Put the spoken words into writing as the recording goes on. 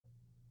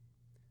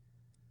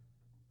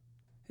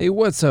Hey,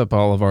 what's up,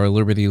 all of our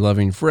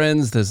liberty-loving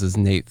friends? This is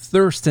Nate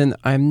Thurston.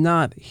 I'm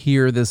not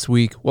here this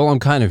week. Well, I'm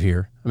kind of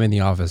here. I'm in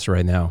the office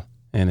right now,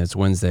 and it's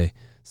Wednesday.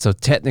 So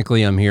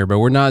technically I'm here, but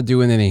we're not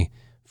doing any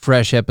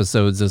fresh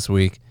episodes this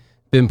week.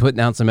 Been putting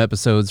out some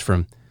episodes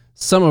from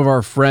some of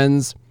our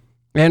friends.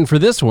 And for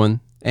this one,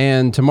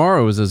 and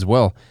tomorrow's as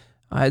well,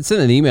 I had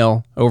sent an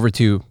email over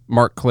to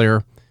Mark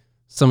Claire.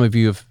 Some of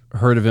you have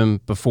heard of him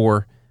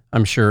before,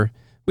 I'm sure.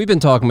 We've been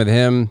talking with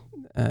him.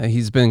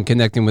 He's been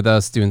connecting with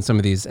us, doing some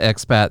of these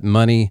expat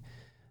money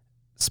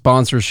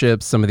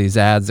sponsorships, some of these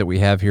ads that we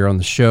have here on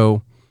the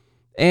show.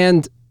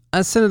 And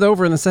I sent it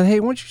over and I said, hey,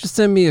 why don't you just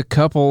send me a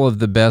couple of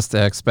the best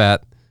expat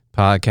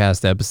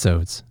podcast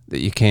episodes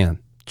that you can?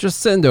 Just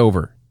send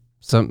over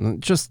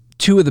just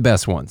two of the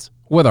best ones.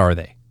 What are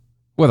they?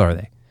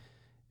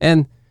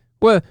 And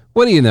what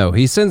do you know?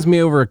 He sends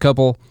me over a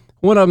couple.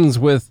 One of them's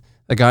with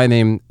a guy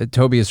named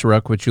Tobias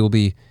Ruck, which you'll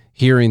be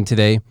hearing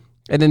today.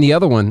 And then the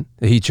other one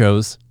that he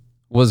chose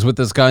was with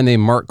this guy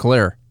named Mark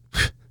Claire.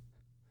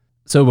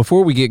 So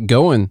before we get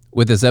going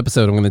with this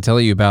episode, I'm going to tell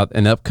you about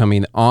an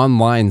upcoming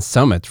online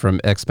summit from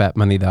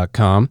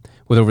expatmoney.com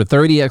with over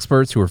 30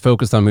 experts who are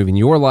focused on moving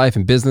your life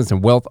and business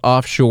and wealth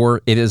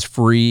offshore. It is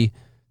free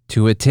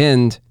to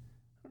attend.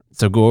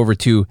 So go over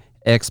to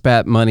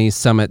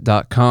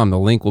expatmoneysummit.com. The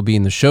link will be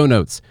in the show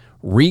notes.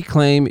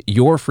 Reclaim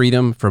your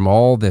freedom from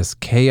all this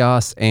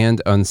chaos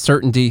and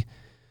uncertainty.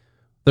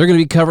 They're going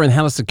to be covering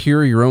how to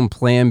secure your own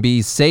Plan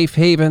B safe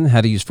haven, how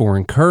to use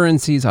foreign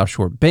currencies,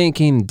 offshore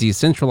banking,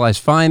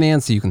 decentralized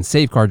finance so you can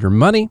safeguard your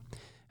money,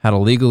 how to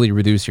legally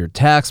reduce your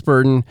tax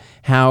burden,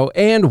 how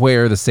and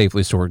where to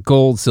safely store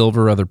gold,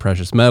 silver, other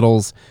precious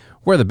metals,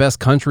 where the best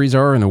countries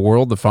are in the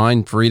world to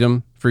find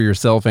freedom for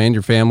yourself and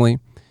your family,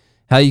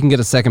 how you can get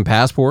a second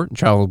passport and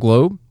travel the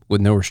globe with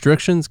no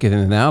restrictions, get in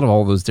and out of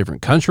all those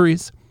different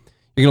countries.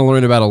 You're going to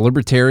learn about a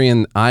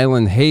libertarian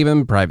island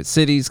haven, private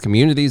cities,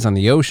 communities on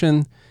the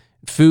ocean,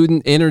 food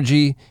and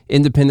energy,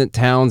 independent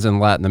towns in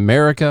Latin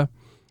America.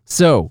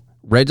 So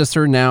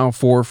register now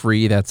for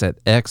free. That's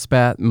at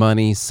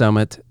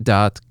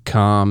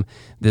expatmoneysummit.com.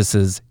 This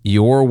is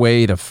your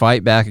way to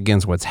fight back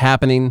against what's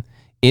happening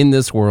in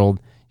this world.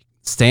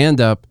 Stand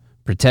up,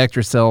 protect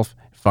yourself,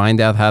 find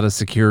out how to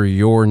secure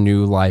your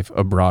new life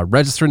abroad.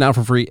 Register now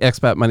for free,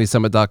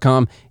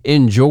 expatmoneysummit.com.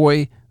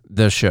 Enjoy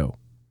the show.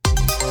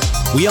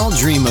 We all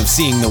dream of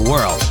seeing the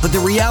world, but the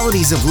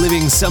realities of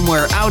living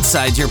somewhere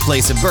outside your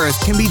place of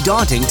birth can be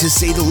daunting to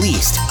say the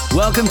least.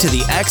 Welcome to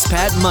the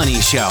Expat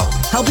Money Show,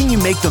 helping you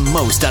make the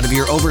most out of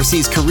your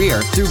overseas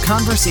career through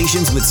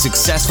conversations with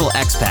successful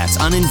expats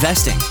on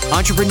investing,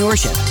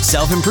 entrepreneurship,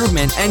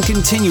 self-improvement, and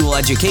continual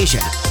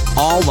education,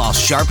 all while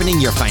sharpening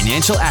your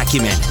financial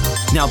acumen.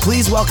 Now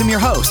please welcome your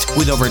host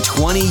with over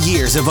 20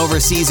 years of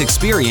overseas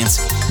experience,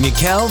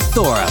 Mikkel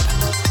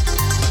Thorup.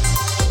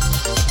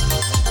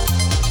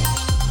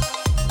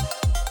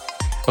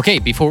 Okay,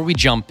 before we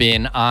jump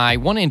in, I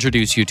want to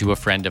introduce you to a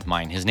friend of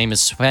mine. His name is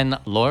Sven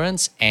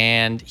Lawrence,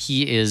 and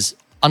he is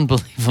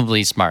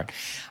unbelievably smart.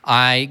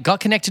 I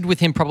got connected with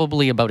him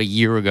probably about a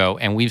year ago,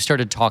 and we've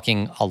started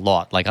talking a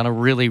lot, like on a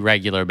really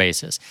regular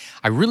basis.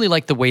 I really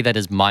like the way that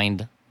his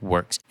mind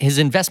works. His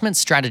investment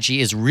strategy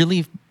is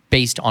really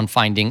based on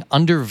finding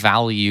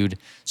undervalued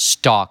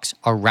stocks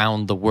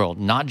around the world,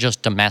 not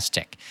just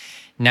domestic.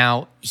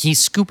 Now, he's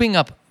scooping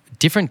up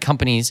different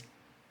companies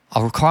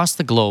across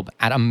the globe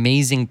at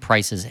amazing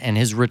prices, and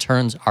his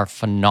returns are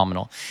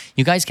phenomenal.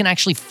 You guys can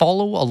actually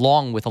follow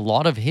along with a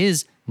lot of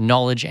his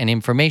knowledge and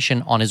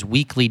information on his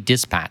weekly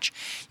dispatch.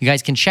 You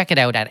guys can check it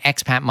out at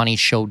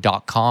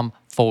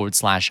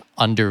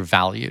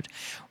expatmoneyshow.com/undervalued.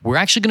 We're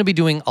actually going to be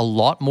doing a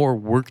lot more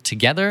work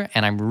together,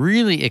 and I'm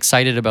really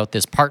excited about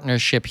this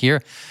partnership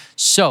here.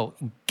 So,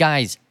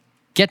 guys,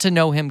 get to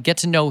know him, get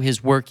to know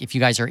his work. If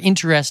you guys are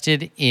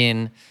interested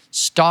in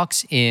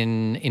stocks,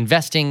 in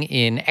investing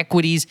in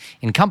equities,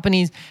 in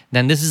companies,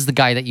 then this is the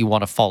guy that you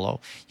want to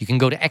follow. You can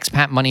go to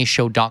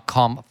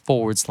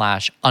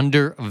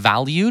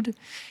expatmoneyshow.com/undervalued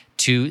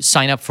to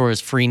sign up for his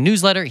free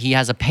newsletter. He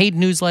has a paid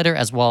newsletter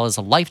as well as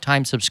a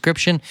lifetime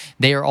subscription.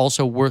 They are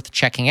also worth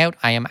checking out.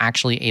 I am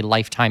actually a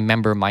lifetime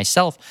member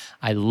myself.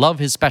 I love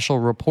his special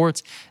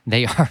reports.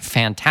 They are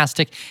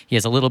fantastic. He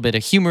has a little bit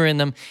of humor in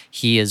them.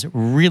 He is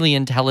really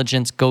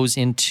intelligent, goes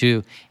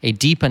into a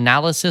deep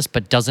analysis,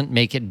 but doesn't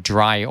make it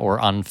dry or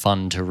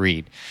unfun to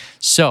read.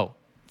 So,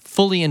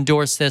 fully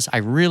endorse this. I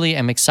really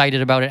am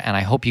excited about it, and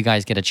I hope you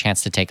guys get a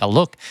chance to take a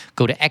look.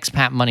 Go to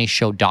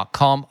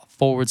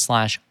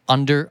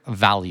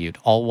expatmoneyshow.com/undervalued.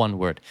 All one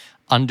word,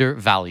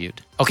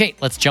 undervalued. Okay,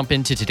 let's jump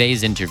into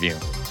today's interview.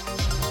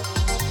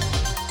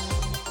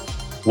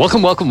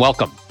 Welcome, welcome,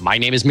 welcome. My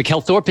name is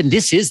Mikkel Thorpe, and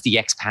this is the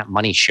Expat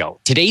Money Show.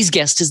 Today's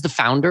guest is the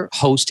founder,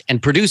 host, and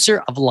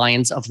producer of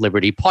Lions of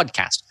Liberty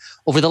podcast.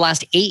 Over the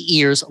last 8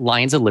 years,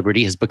 Lions of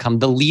Liberty has become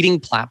the leading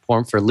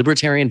platform for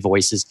libertarian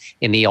voices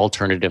in the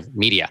alternative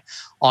media.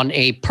 On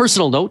a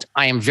personal note,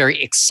 I am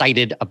very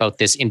excited about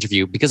this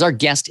interview because our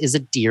guest is a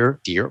dear,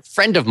 dear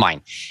friend of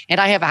mine. And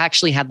I have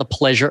actually had the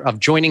pleasure of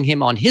joining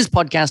him on his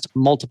podcast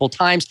multiple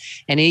times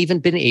and even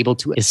been able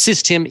to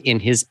assist him in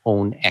his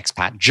own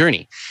expat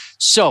journey.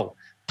 So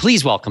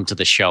please welcome to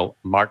the show,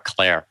 Marc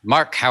Clair.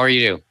 Marc, how are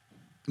you?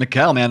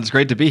 Mikkel, man, it's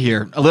great to be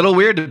here. A little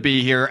weird to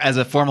be here as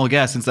a formal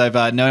guest since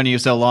I've known you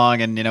so long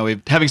and,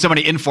 we're having so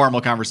many informal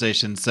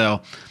conversations.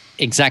 So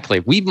exactly.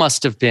 We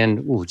must have been,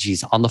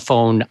 on the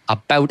phone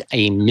about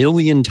 1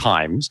 million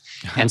times.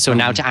 And so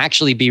now to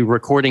actually be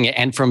recording it,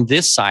 and from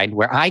this side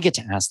where I get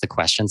to ask the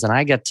questions and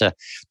I get to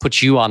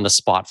put you on the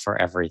spot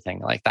for everything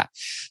like that.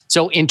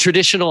 So in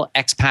traditional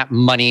Expat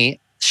Money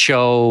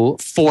Show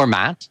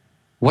format,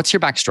 what's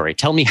your backstory?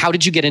 Tell me, how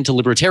did you get into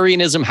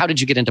libertarianism? How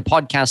did you get into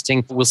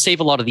podcasting? We'll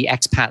save a lot of the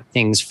expat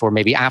things for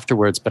maybe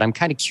afterwards, but I'm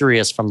kind of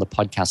curious from the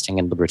podcasting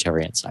and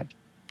libertarian side.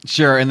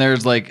 Sure, and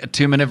there's like a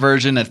 2-minute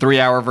version, a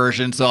 3-hour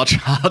version, so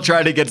I'll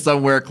try to get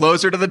somewhere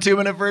closer to the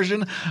 2-minute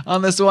version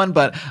on this one.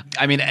 But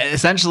I mean,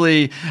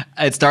 essentially,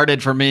 it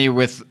started for me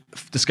with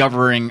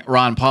discovering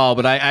Ron Paul,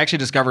 but I actually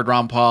discovered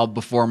Ron Paul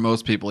before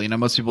most people.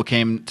 Most people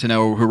came to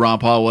know who Ron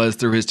Paul was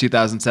through his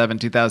 2007,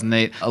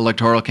 2008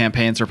 electoral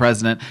campaigns for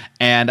president.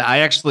 And I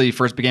actually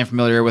first became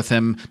familiar with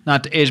him,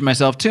 not to age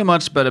myself too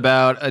much, but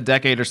about a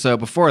decade or so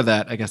before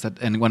that, I guess,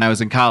 and when I was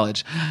in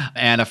college.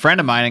 And a friend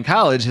of mine in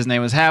college, his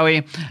name was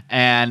Howie,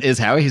 and is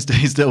Howie,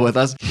 he's still with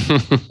us.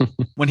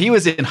 When he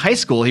was in high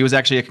school, he was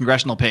actually a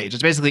congressional page.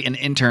 It's basically an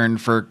intern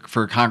for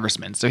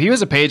congressmen. So he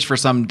was a page for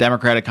some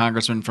Democratic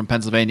congressman from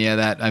Pennsylvania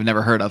that I've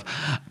never heard of.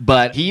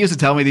 But he used to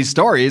tell me these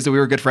stories. We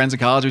were good friends in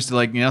college. We used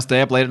to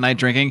stay up late at night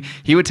drinking.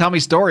 He would tell me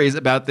stories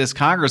about this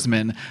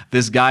congressman,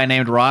 this guy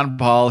named Ron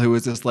Paul, who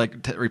was this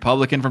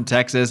Republican from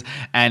Texas.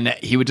 And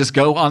he would just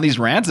go on these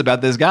rants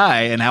about this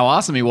guy and how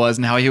awesome he was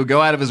and how he would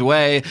go out of his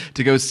way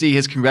to go see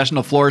his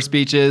congressional floor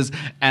speeches.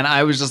 And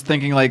I was just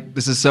thinking,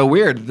 this is so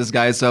weird that this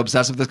guy is so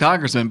obsessed with this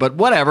congressman. But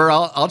whatever,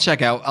 I'll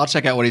check out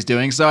what he's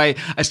doing. So I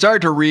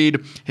started to read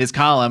his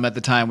column at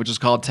the time, which was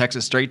called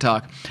Texas Straight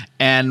Talk.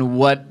 And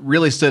what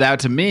really stood out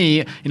to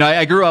me,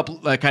 I grew up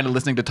kind of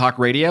listening to talk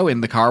radio in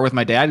the car with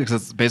my dad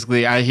because basically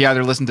he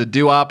either listened to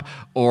doo-wop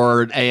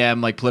or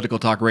AM political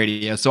talk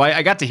radio. So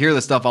I got to hear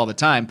this stuff all the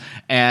time.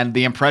 And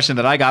the impression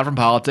that I got from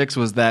politics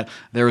was that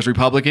there was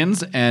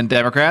Republicans and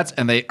Democrats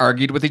and they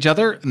argued with each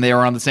other and they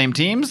were on the same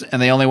teams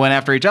and they only went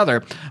after each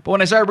other. But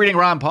when I started reading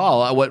Ron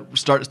Paul, what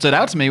stood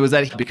out to me was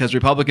that because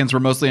Republicans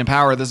were mostly in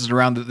power, this is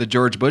around the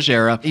George Bush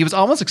era, he was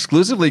almost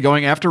exclusively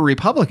going after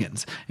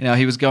Republicans.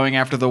 He was going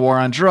after the war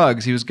on drugs.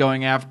 He was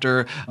going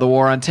after the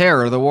war on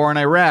terror, the war in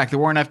Iraq, the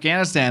war in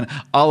Afghanistan,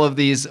 all of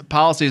these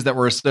policies that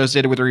were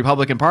associated with the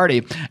Republican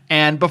Party.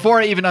 And before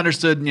I even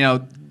understood,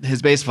 his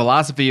base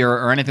philosophy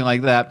or anything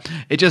like that,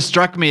 it just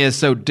struck me as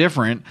so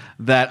different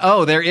that,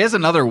 there is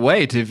another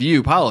way to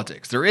view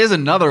politics. There is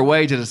another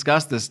way to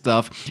discuss this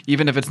stuff,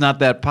 even if it's not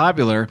that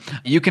popular.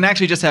 You can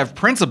actually just have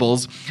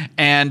principles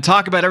and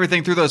talk about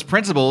everything through those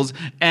principles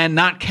and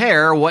not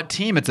care what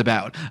team it's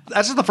about.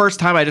 That's just the first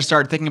time I just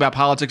started thinking about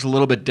politics a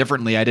little bit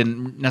differently. I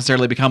didn't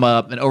necessarily become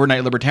an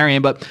overnight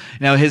libertarian, but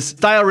his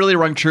style really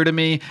rung true to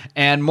me,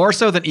 and more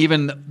so than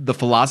even the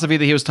philosophy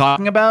that he was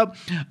talking about,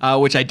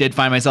 which I did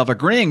find myself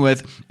agreeing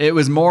with. It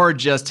was more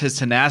just his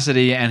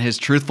tenacity and his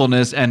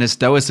truthfulness and his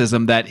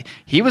stoicism that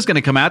he was going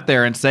to come out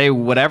there and say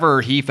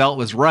whatever he felt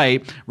was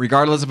right,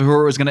 regardless of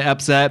who it was going to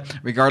upset,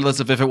 regardless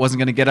of if it wasn't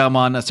going to get him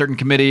on a certain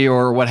committee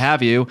or what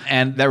have you.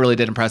 And that really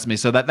did impress me.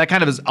 So that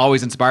kind of has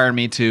always inspired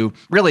me to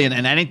really, in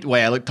any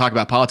way I talk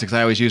about politics,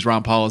 I always use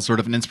Ron Paul as sort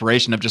of an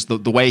inspiration of just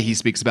the way he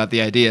speaks about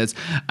the ideas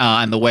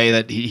and the way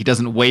that he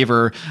doesn't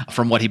waver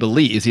from what he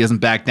believes. He doesn't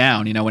back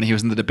down. When he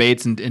was in the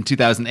debates in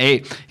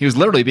 2008, he was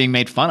literally being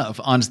made fun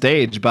of on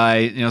stage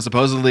by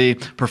supposedly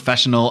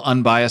professional,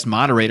 unbiased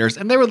moderators,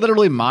 and they would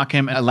literally mock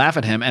him and laugh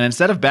at him. And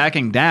instead of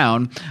backing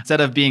down,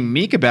 instead of being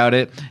meek about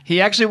it,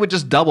 he actually would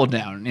just double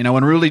down.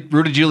 When Rudy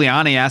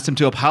Giuliani asked him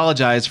to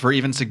apologize for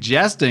even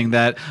suggesting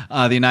that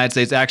the United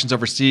States actions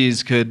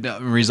overseas could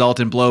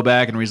result in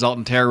blowback and result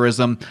in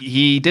terrorism,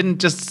 he didn't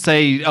just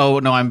say, "Oh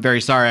no, I'm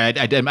very sorry, I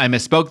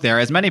misspoke there,"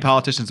 as many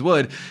politicians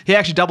would. He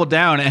actually doubled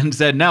down and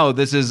said, "No,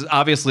 this is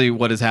obviously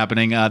what is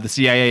happening. The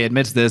CIA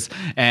admits this,"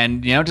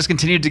 and just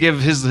continued to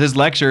give his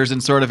lectures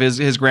in sort of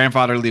his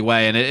grandfatherly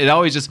way. And it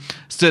always just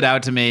stood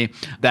out to me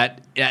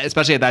that,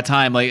 especially at that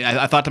time,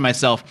 I thought to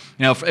myself,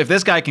 if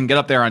this guy can get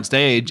up there on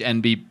stage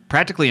and be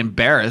practically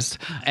embarrassed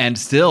and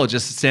still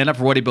just stand up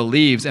for what he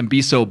believes and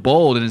be so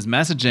bold in his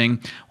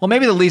messaging, well,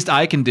 maybe the least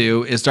I can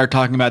do is start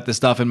talking about this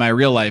stuff in my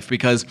real life.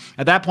 Because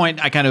at that point,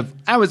 I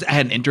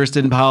had an interest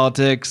in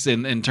politics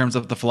in terms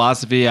of the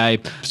philosophy. I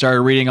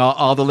started reading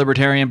all the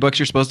libertarian books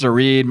you're supposed to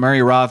read, Murray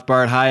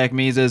Rothbard, Hayek,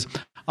 Mises,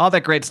 all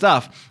that great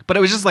stuff. But it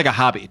was just like a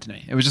hobby to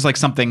me. It was just like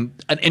something,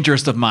 an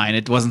interest of mine.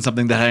 It wasn't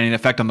something that had any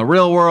effect on the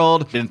real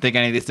world. I didn't think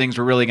any of these things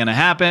were really going to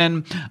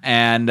happen.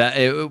 And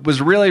it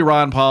was really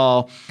Ron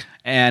Paul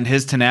and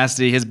his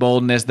tenacity, his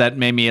boldness that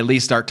made me at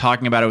least start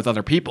talking about it with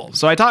other people.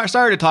 So I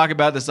started to talk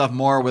about this stuff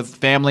more with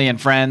family and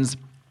friends.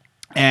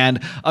 And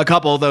a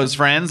couple of those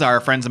friends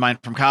are friends of mine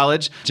from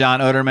college, John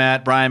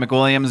Odermatt, Brian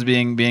McWilliams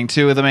being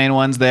two of the main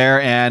ones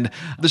there. And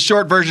the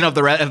short version of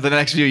the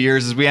next few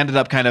years is we ended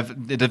up kind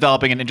of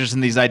developing an interest in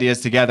these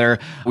ideas together.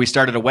 We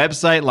started a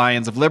website,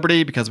 Lions of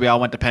Liberty, because we all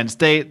went to Penn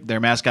State. Their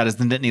mascot is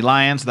the Nittany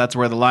Lions, so that's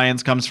where the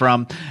Lions comes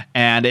from.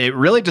 And it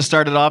really just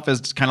started off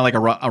as kind of like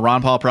a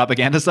Ron Paul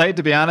propaganda site,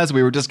 to be honest.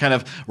 We were just kind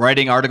of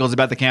writing articles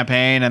about the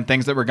campaign and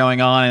things that were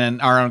going on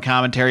and our own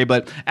commentary.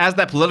 But as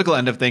that political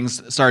end of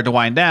things started to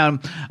wind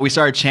down, we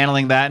started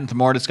channeling that into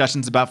more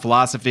discussions about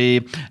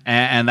philosophy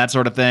and that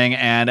sort of thing.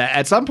 And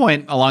at some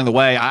point along the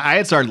way, I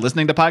had started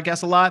listening to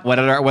podcasts a lot.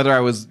 Whether I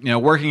was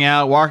working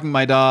out, walking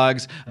my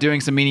dogs, doing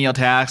some menial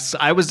tasks,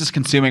 I was just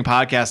consuming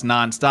podcasts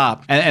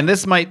nonstop. And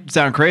this might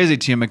sound crazy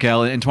to you,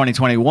 Mikhail, in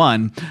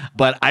 2021,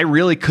 but I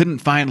really couldn't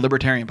find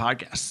libertarian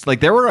podcasts.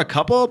 Like there were a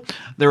couple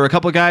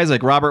guys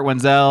like Robert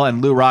Wenzel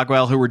and Lou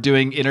Rockwell who were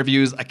doing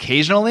interviews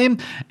occasionally,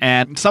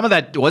 and some of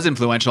that was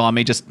influential on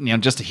me. Just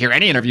to hear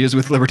any interviews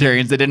with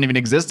libertarians that didn't even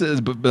exist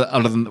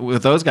other than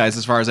with those guys,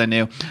 as far as I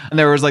knew. And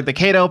there was like the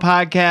Cato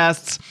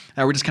podcasts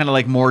that were just kind of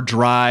like more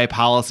dry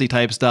policy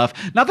type stuff.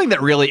 Nothing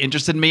that really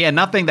interested me and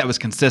nothing that was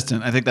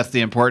consistent. I think that's the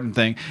important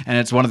thing. And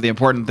it's one of the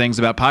important things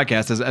about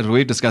podcasts, as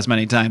we've discussed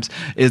many times,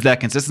 is that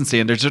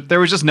consistency. And there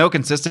was just no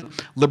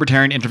consistent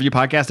libertarian interview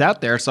podcast out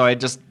there. So I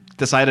just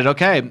decided,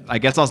 okay, I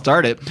guess I'll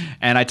start it.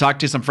 And I talked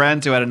to some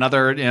friends who had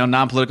another,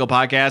 non-political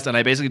podcast, and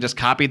I basically just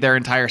copied their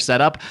entire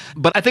setup.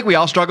 But I think we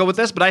all struggle with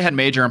this, but I had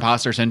major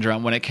imposter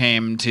syndrome when it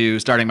came to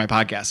starting my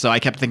podcast. So I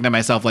kept thinking to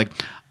myself, like,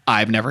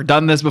 I've never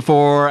done this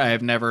before.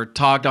 I've never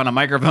talked on a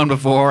microphone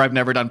before. I've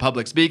never done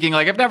public speaking.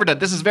 Like, I've never done,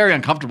 this is very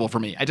uncomfortable for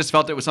me. I just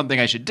felt it was something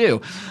I should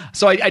do.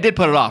 So I did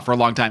put it off for a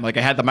long time. Like,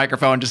 I had the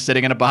microphone just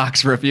sitting in a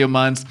box for a few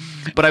months,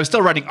 but I was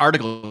still writing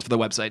articles for the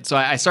website. So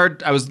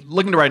I was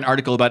looking to write an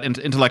article about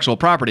intellectual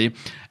property.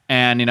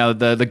 And,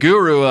 the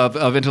guru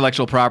of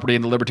intellectual property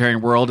in the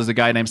libertarian world is a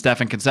guy named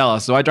Stephan Kinsella.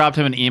 So I dropped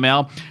him an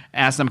email,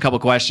 asked him a couple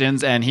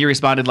questions, and he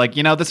responded like,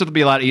 this would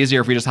be a lot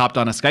easier if we just hopped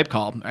on a Skype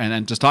call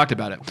and just talked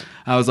about it.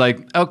 I was like,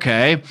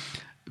 okay,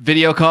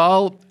 video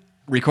call,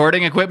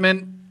 recording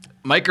equipment,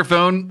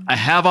 microphone. I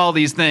have all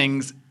these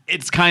things.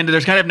 There's kind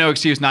of no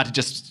excuse not to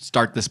just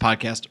start this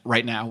podcast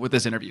right now with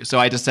this interview. So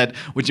I just said,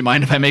 would you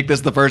mind if I make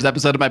this the first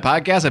episode of my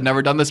podcast? I've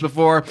never done this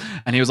before.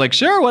 And he was like,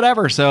 sure,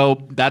 whatever.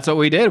 So that's what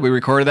we did. We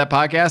recorded that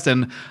podcast,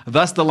 and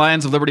thus the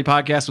Lions of Liberty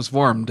podcast was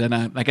formed. And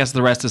I guess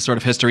the rest is sort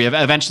of history.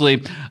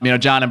 Eventually,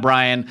 John and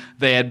Brian,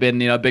 they had been,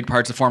 big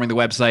parts of forming the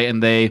website,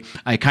 and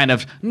I kind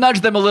of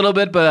nudged them a little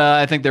bit, but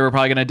I think they were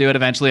probably going to do it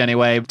eventually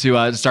anyway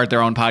to start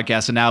their own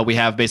podcast. And now we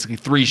have basically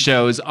 3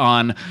 shows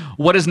on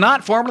what is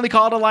not formally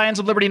called a Lions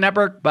of Liberty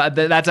network, but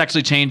that's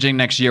actually changing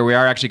next year. We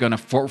are actually going to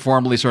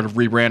formally sort of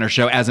rebrand our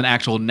show as an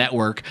actual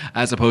network,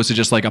 as opposed to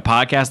just like a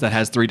podcast that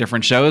has 3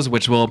 different shows,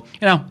 which will,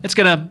 it's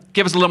going to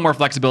give us a little more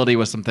flexibility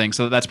with some things.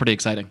 So that's pretty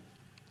exciting.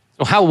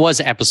 So how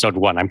was episode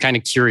 1? I'm kind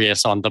of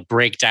curious on the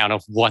breakdown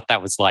of what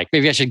that was like.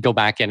 Maybe I should go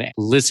back and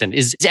listen.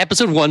 Is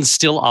episode 1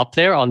 still up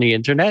there on the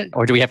internet,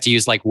 or do we have to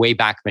use like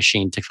Wayback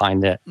Machine to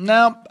find it?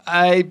 No,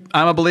 I'm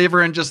a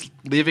believer in just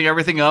leaving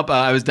everything up.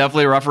 I was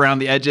definitely rough around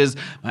the edges.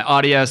 My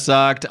audio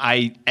sucked.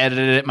 I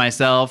edited it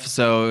myself,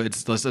 so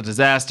it's just a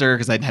disaster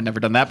because I had never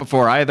done that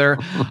before either.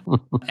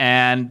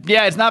 And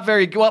yeah, it's not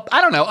very well.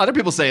 I don't know. Other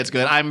people say it's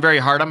good. I'm very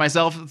hard on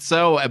myself,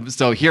 so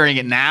hearing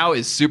it now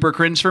is super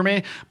cringe for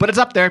me. But it's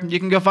up there. You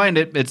can go find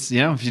it. It's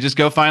if you just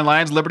go find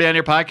Lions Liberty on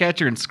your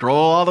podcatcher and scroll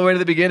all the way to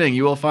the beginning,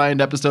 you will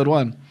find episode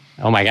 1.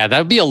 Oh my God, that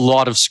would be a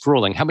lot of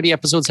scrolling. How many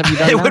episodes have you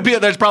done? It would be.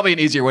 There's probably an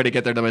easier way to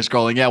get there than by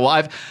scrolling. Yeah,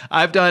 well,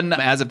 I've done,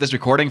 as of this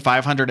recording,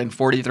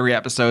 543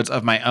 episodes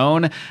of my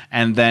own,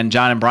 and then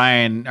John and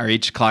Brian are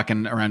each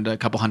clocking around a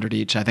couple hundred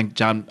each. I think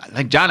John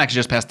actually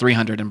just passed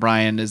 300, and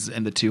Brian is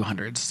in the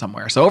 200s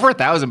somewhere. So over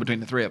 1,000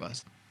 between the 3 of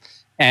us.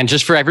 And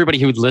just for everybody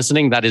who's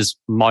listening, that is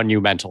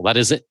monumental. That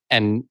is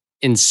an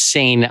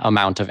insane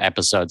amount of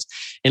episodes.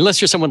 Unless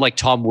you're someone like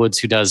Tom Woods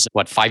who does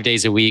 5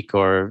 days a week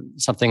or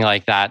something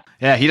like that.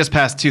 Yeah, he just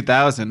passed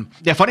 2,000.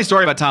 Yeah, funny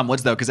story about Tom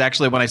Woods though, because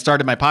actually when I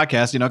started my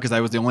podcast, because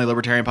I was the only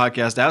libertarian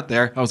podcast out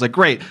there, I was like,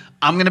 great,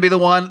 I'm going to be the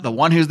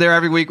one who's there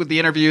every week with the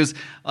interviews.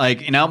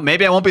 Like,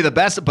 maybe I won't be the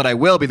best, but I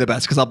will be the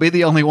best because I'll be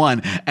the only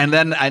one. And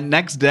then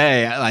next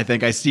day, I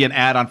think I see an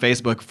ad on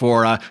Facebook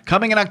for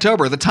coming in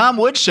October, the Tom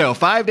Woods Show,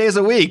 5 days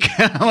a week.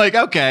 I'm like,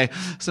 okay,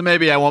 so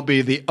maybe I won't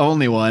be the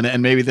only one,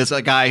 and maybe this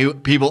guy who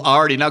people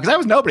already know, because I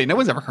was nobody. No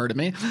one's ever heard of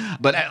me.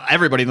 But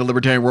everybody in the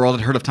libertarian world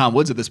had heard of Tom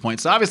Woods at this point.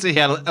 So obviously he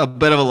had a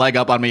bit of a leg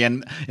up on me.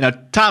 And,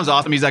 Tom's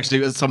awesome. He's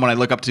actually someone I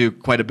look up to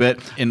quite a bit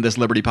in this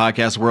Liberty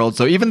podcast world.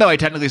 So even though I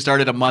technically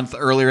started a month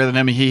earlier than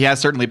him, he has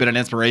certainly been an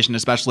inspiration,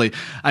 especially,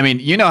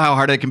 you know how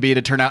hard it can be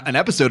to turn out an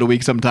episode a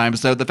week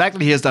sometimes. So the fact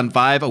that he has done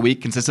 5 a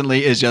week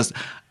consistently is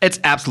it's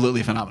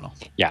absolutely phenomenal.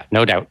 Yeah,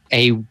 no doubt.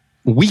 A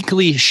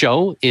weekly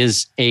show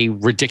is a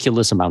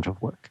ridiculous amount of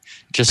work.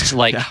 Just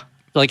like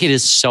it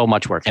is so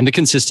much work. And the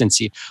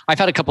consistency. I've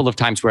had a couple of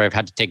times where I've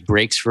had to take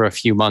breaks for a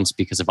few months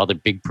because of other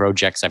big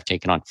projects I've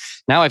taken on.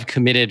 Now I've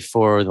committed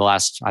for the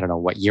last,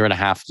 year and a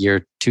half,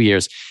 2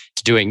 years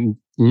to doing,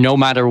 no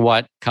matter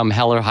what, come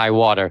hell or high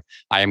water,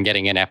 I am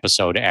getting an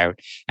episode out.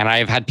 And I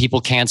have had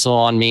people cancel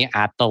on me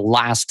at the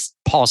last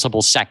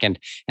possible second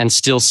and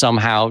still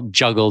somehow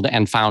juggled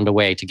and found a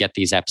way to get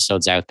these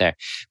episodes out there.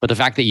 But the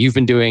fact that you've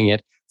been doing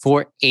it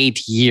for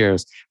 8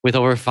 years with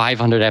over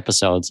 500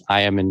 episodes,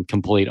 I am in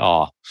complete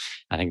awe.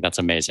 I think that's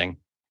amazing.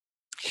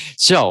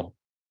 So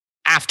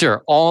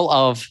after all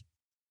of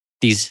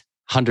these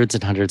hundreds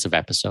and hundreds of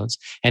episodes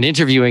and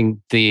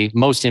interviewing the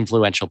most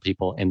influential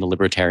people in the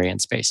libertarian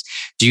space,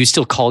 do you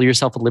still call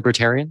yourself a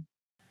libertarian?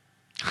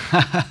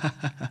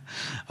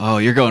 Oh,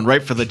 you're going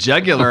right for the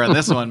jugular on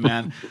this one,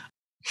 man.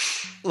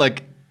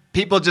 Look,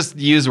 people just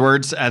use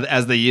words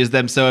as they use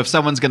them. So if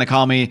someone's going to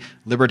call me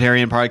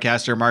libertarian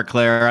podcaster Marc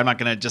Clair, I'm not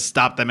going to just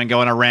stop them and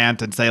go on a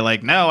rant and say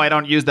like, no, I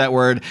don't use that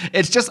word.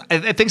 It's just,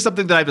 I think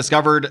something that I've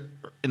discovered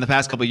in the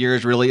past couple of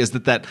years really is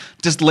that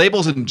just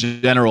labels in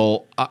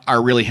general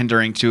are really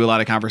hindering to a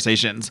lot of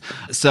conversations.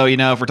 So,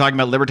 if we're talking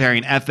about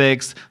libertarian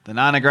ethics, the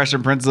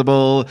non-aggression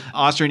principle,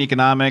 Austrian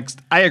economics,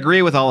 I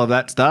agree with all of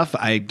that stuff.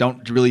 I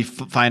don't really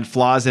find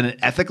flaws in it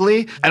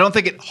ethically. I don't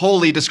think it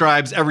wholly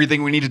describes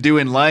everything we need to do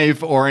in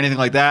life or anything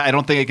like that. I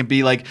don't think it can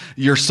be like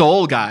your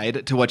sole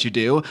guide to what you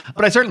do,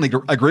 but I certainly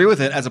agree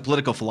with it as a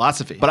political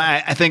philosophy. But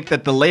I think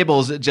that the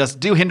labels just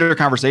do hinder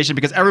conversation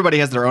because everybody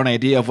has their own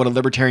idea of what a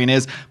libertarian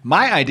is.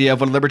 My idea of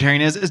what a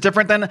libertarian is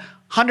different than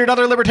 100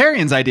 other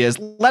libertarians' ideas,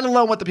 let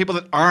alone what the people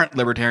that aren't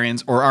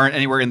libertarians or aren't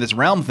anywhere in this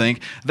realm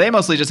think. They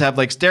mostly just have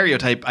like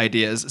stereotype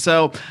ideas.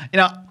 So,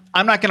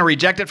 I'm not going to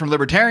reject it from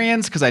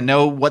libertarians because I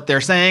know what they're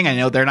saying. I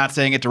know they're not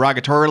saying it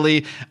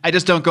derogatorily. I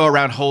just don't go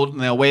around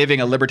waving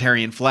a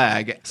libertarian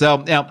flag.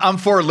 So, I'm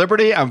for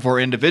liberty. I'm for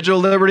individual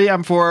liberty.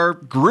 I'm for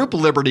group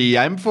liberty.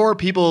 I'm for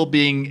people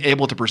being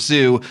able to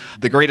pursue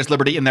the greatest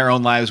liberty in their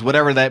own lives,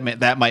 whatever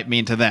that might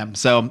mean to them.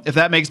 So, if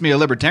that makes me a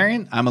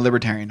libertarian, I'm a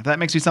libertarian. If that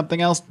makes me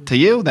something else to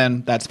you,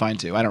 then that's fine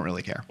too. I don't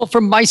really care. Well,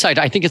 from my side,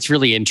 I think it's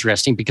really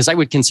interesting because I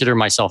would consider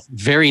myself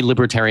very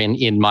libertarian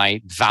in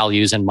my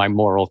values and my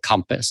moral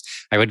compass.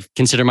 I would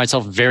consider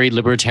myself very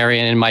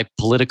libertarian in my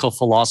political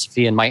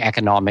philosophy and my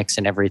economics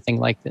and everything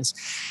like this.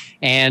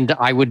 And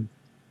I would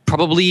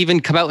probably even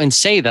come out and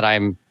say that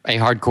I'm a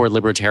hardcore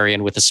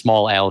libertarian with a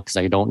small L because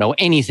I don't know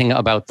anything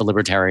about the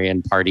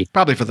Libertarian Party.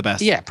 Probably for the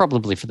best. Yeah,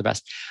 probably for the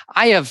best.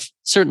 I have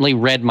certainly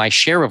read my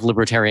share of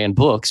libertarian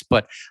books,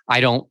 but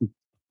I don't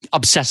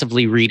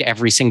obsessively read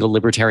every single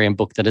libertarian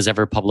book that is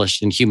ever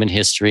published in human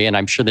history. And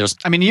I'm sure there's...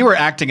 you were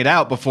acting it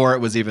out before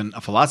it was even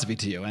a philosophy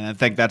to you. And I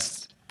think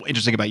that's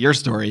interesting about your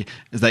story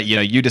is that,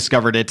 you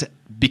discovered it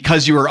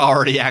because you were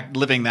already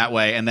living that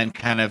way and then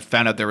kind of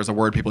found out there was a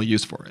word people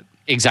use for it.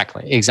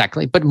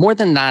 Exactly. But more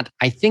than that,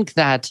 I think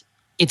that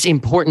it's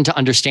important to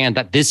understand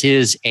that this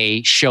is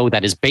a show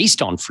that is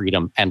based on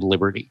freedom and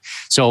liberty.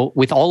 So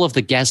with all of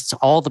the guests,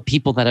 all the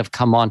people that have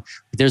come on,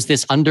 there's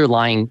this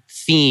underlying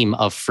theme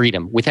of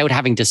freedom without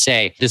having to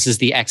say, this is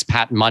the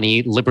expat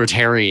money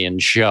libertarian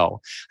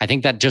show. I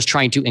think that just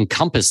trying to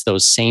encompass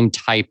those same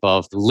type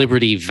of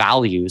liberty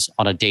values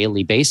on a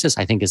daily basis,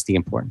 I think is the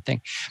important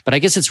thing. But I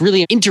guess it's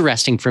really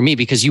interesting for me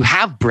because you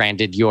have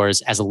branded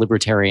yours as a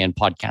libertarian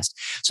podcast.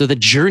 So the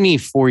journey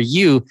for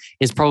you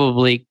is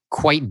probably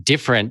quite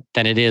different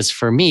than it is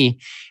for me.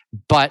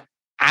 But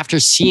after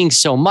seeing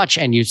so much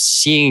and you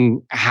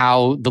seeing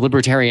how the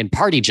Libertarian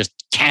Party just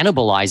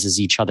cannibalizes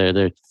each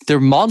other, they're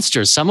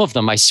monsters. Some of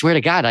them, I swear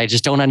to God, I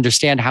just don't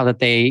understand how that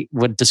they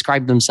would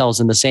describe themselves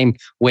in the same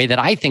way that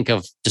I think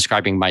of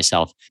describing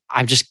myself.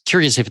 I'm just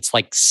curious if it's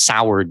like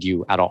soured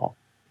you at all.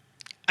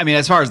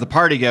 As far as the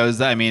party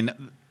goes,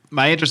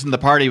 my interest in the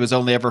party was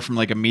only ever from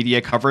like a media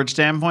coverage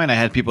standpoint. I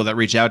had people that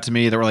reach out to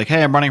me that were like,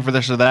 hey, I'm running for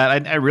this or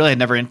that. I really had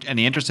never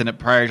any interest in it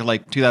prior to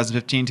like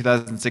 2015,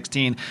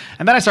 2016.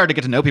 And then I started to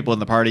get to know people in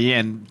the party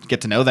and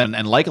get to know them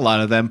and like a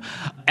lot of them.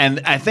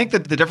 And I think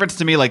that the difference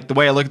to me, like the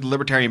way I look at the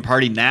Libertarian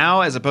Party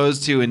now, as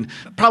opposed to in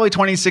probably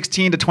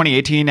 2016 to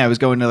 2018, I was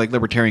going to like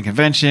libertarian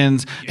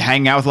conventions,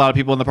 hanging out with a lot of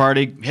people in the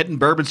party, hitting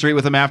Bourbon Street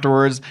with them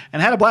afterwards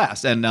and had a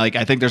blast. And like,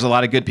 I think there's a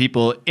lot of good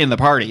people in the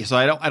party. So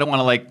I don't want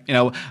to like,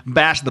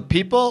 bash the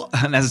people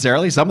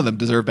necessarily. Some of them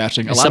deserve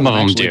bashing. A lot Some of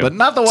them do, but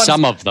not the ones.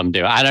 Some of them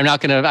do. I'm not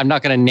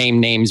gonna name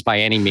names by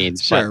any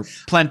means. Sure,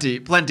 plenty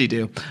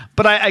do.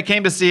 But I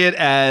came to see it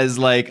as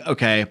like,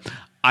 okay,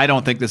 I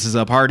don't think this is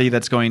a party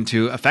that's going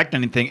to affect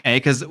anything.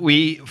 Because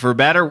for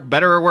better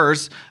or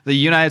worse, the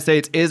United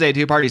States is a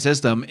two-party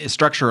system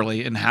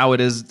structurally in how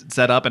it is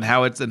set up and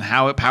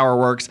how power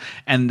works,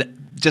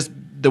 and just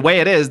the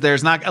way it is,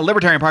 a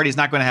Libertarian Party is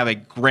not going to have a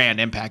grand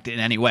impact in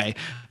any way.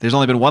 There's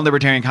only been one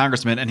Libertarian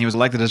congressman, and he was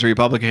elected as a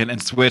Republican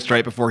and switched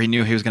right before he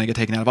knew he was going to get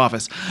taken out of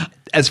office.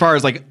 As far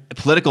as like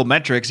political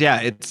metrics, yeah,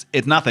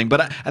 it's nothing.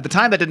 But at the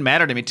time, that didn't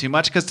matter to me too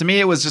much, because to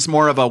me, it was just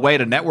more of a way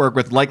to network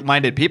with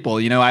like-minded people.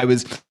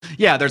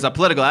 There's a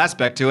political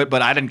aspect to it,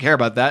 but I didn't care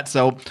about that.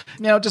 So,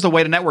 just a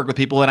way to network with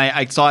people. And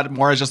I saw it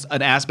more as just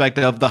an aspect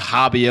of the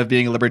hobby of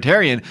being a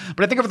libertarian.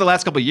 But I think over the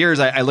last couple of years,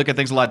 I look at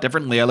things a lot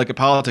differently. I look at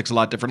politics a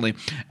lot differently.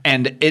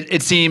 And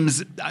it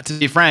seems, to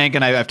be frank,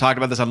 and I've talked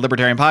about this on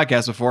Libertarian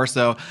podcasts before,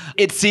 so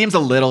it seems a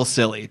little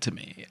silly to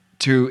me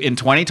in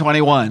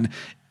 2021,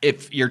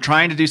 if you're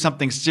trying to do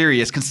something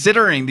serious,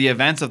 considering the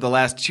events of the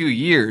last 2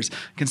 years,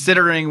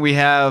 considering we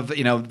have,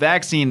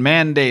 vaccine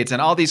mandates and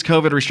all these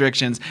COVID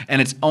restrictions,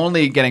 and it's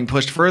only getting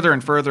pushed further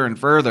and further and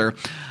further,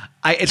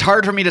 it's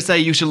hard for me to say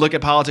you should look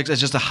at politics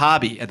as just a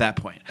hobby at that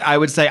point. I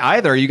would say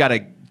either you got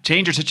to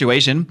change your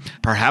situation,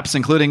 perhaps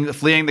including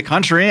fleeing the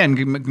country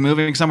and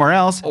moving somewhere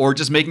else, or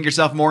just making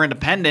yourself more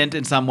independent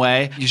in some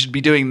way. You should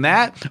be doing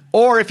that.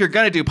 Or if you're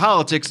going to do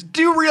politics,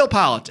 do real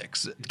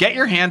politics. Get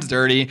your hands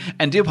dirty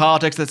and do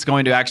politics that's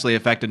going to actually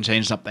affect and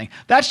change something.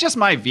 That's just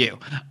my view.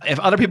 If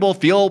other people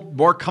feel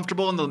more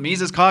comfortable in the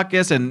Mises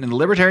Caucus and in the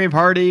Libertarian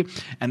Party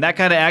and that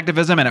kind of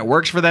activism, and it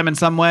works for them in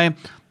some way,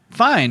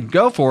 fine,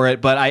 go for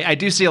it. But I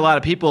do see a lot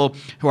of people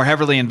who are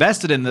heavily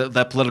invested in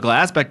the political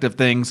aspect of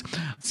things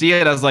see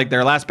it as like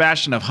their last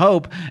bastion of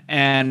hope.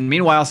 And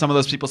meanwhile, some of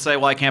those people say,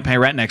 well, I can't pay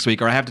rent next week,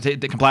 or I have to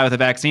comply with a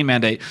vaccine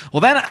mandate.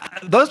 Well, then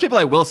those people,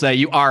 I will say,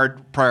 you are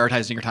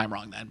prioritizing your time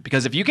wrong then.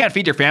 Because if you can't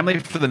feed your family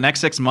for the next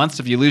 6 months,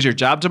 if you lose your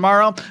job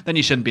tomorrow, then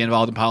you shouldn't be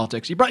involved in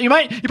politics. You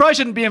probably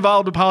shouldn't be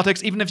involved in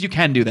politics, even if you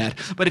can do that.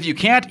 But if you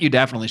can't, you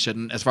definitely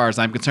shouldn't, as far as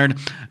I'm concerned.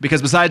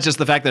 Because besides just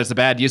the fact that it's a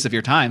bad use of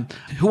your time,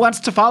 who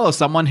wants to follow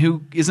someone who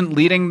isn't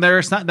leading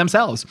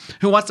themselves?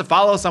 Who wants to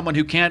follow someone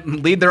who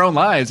can't lead their own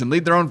lives and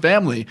lead their own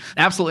family?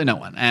 Absolutely no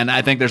one. And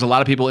I think there's a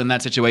lot of people in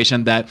that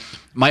situation that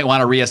might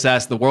want to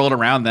reassess the world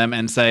around them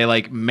and say,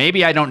 like,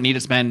 maybe I don't need to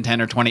spend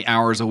 10 or 20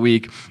 hours a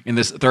week in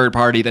this third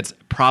party that's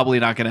probably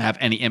not going to have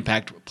any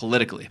impact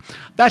politically.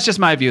 That's just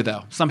my view,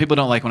 though. Some people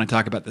don't like when I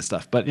talk about this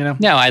stuff, but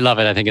No, I love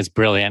it. I think it's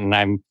brilliant.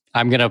 And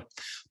I'm going to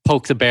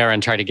poke the bear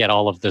and try to get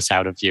all of this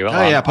out of you.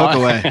 Oh, yeah, poke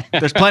away.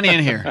 There's plenty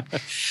in here.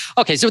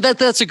 Okay, so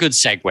that's a good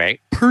segue.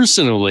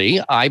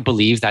 Personally, I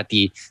believe that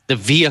the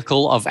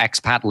vehicle of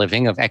expat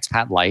living, of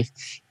expat life,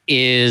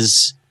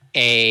 is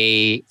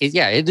it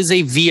is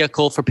a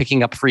vehicle for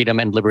picking up freedom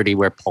and liberty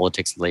where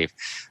politics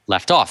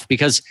left off.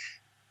 Because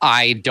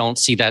I don't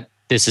see that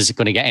this is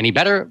going to get any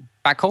better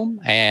back home,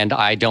 and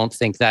I don't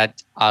think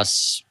that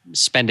us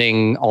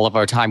spending all of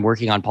our time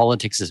working on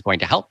politics is going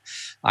to help.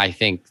 I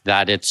think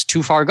that it's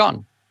too far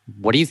gone.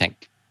 What do you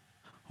think?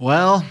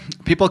 Well,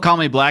 people call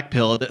me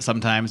black-pilled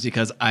sometimes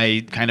because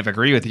I kind of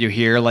agree with you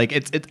here. Like,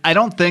 I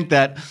don't think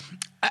that.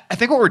 I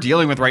think what we're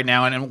dealing with right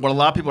now, and what a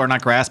lot of people are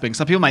not grasping,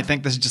 some people might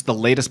think this is just the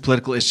latest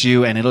political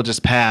issue and it'll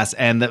just pass.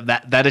 And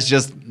that is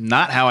just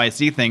not how I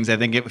see things. I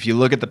think if you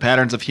look at the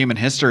patterns of human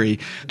history,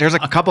 there's a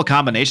couple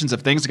combinations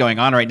of things going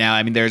on right now.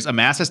 I mean, there's a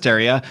mass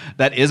hysteria.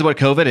 That is what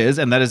COVID is.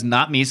 And that is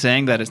not me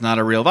saying that it's not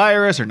a real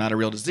virus or not a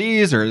real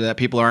disease or that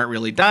people aren't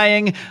really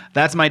dying.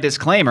 That's my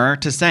disclaimer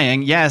to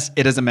saying, yes,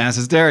 it is a mass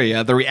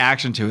hysteria. The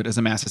reaction to it is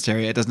a mass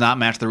hysteria. It does not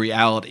match the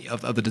reality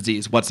of the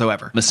disease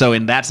whatsoever. So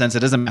in that sense,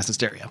 it is a mass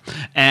hysteria.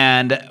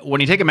 And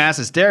when you take a mass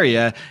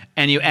hysteria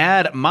and you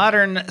add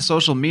modern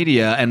social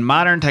media and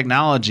modern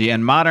technology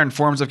and modern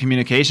forms of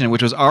communication,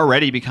 which was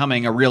already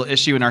becoming a real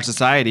issue in our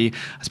society,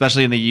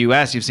 especially in the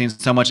US, you've seen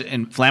so much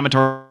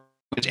inflammatory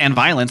and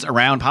violence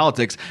around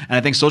politics. And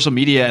I think social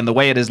media and the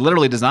way it is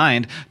literally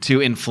designed to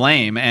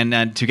inflame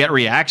and to get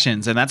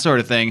reactions and that sort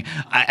of thing,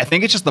 I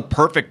think it's just the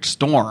perfect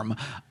storm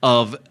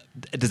of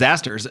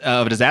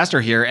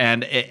disaster here.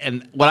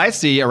 And what I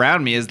see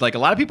around me is like a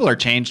lot of people are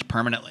changed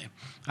permanently.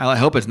 I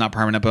hope it's not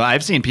permanent, but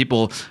I've seen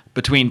people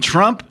between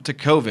Trump to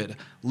COVID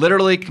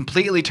literally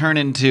completely turn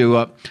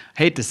into,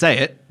 hate to say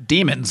it,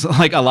 demons.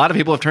 Like a lot of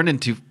people have turned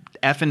into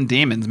effing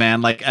demons,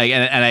 man. Like,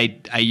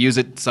 I use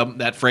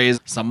that phrase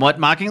somewhat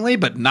mockingly,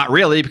 but not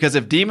really, because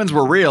if demons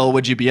were real,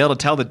 would you be able to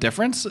tell the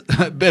difference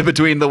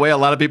between the way a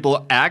lot of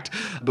people act,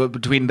 but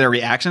between their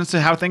reactions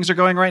to how things are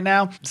going right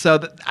now? So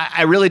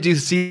I really do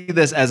see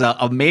this as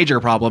a major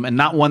problem and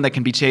not one that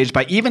can be changed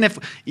by even if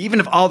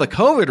all the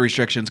COVID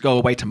restrictions go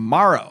away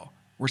tomorrow.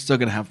 We're still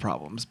going to have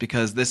problems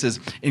because this is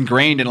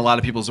ingrained in a lot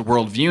of people's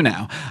worldview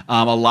now.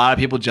 A lot of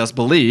people just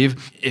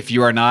believe if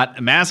you are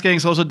not masking,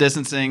 social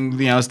distancing,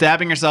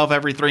 stabbing yourself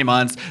every 3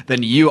 months,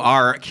 then you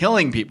are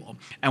killing people.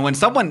 And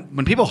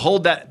when people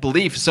hold that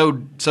belief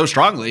so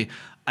strongly,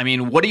 I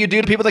mean, what do you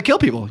do to people that kill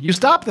people? You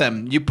stop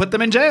them. You put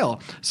them in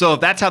jail. So if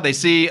that's how they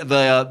see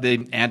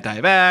the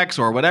anti-vax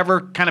or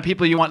whatever kind of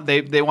people you want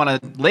they want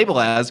to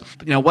label as,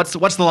 what's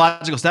the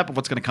logical step of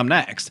what's going to come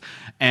next?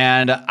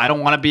 And I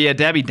don't want to be a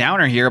Debbie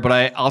Downer here, but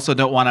I also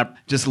don't want to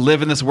just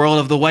live in this world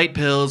of the white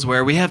pills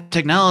where we have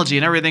technology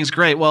and everything's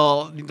great.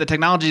 Well, the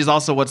technology is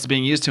also what's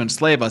being used to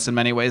enslave us in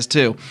many ways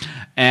too.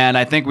 And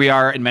I think we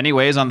are in many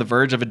ways on the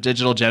verge of a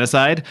digital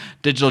genocide.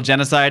 Digital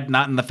genocide,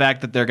 not in the fact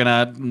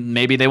that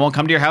maybe they won't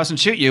come to your house and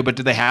shoot you, but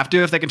do they have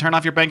to if they can turn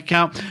off your bank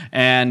account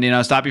and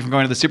stop you from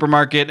going to the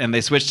supermarket, and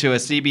they switch to a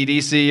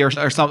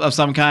CBDC of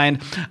some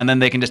kind, and then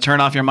they can just turn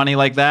off your money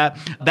like that?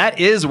 That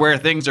is where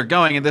things are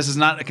going, and this is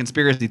not a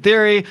conspiracy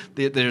theory.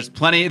 There's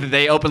plenty.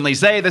 They openly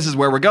say this is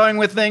where we're going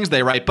with things.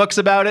 They write books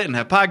about it and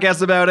have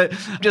podcasts about it.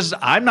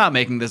 I'm not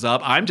making this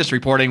up. I'm just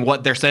reporting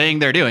what they're saying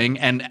they're doing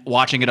and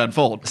watching it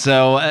unfold.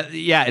 So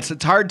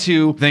it's hard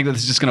to think that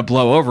this is just going to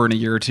blow over in a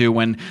year or two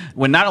when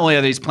not only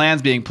are these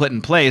plans being put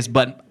in place,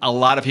 but a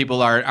lot of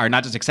people are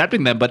not just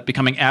accepting them, but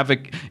becoming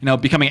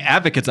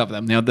advocates of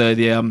them.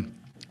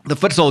 The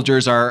foot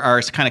soldiers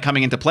are kind of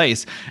coming into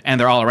place, and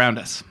they're all around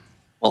us.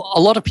 Well,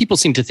 a lot of people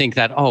seem to think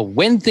that,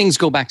 when things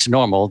go back to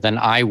normal, then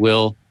I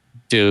will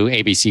do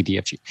A, B, C, D,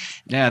 F, G.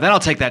 Yeah, then I'll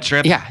take that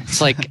trip. Yeah, it's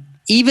like,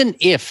 even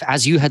if,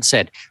 as you had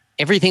said,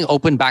 everything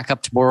opened back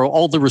up tomorrow,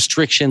 all the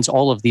restrictions,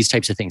 all of these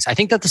types of things, I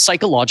think that the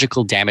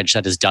psychological damage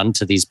that is done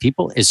to these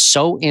people is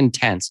so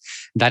intense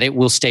that it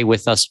will stay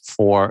with us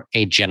for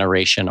a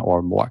generation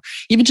or more.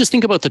 Even just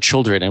think about the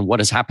children and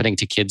what is happening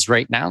to kids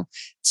right now.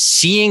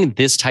 Seeing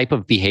this type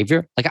of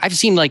behavior, like I've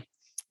seen,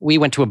 we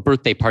went to a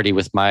birthday party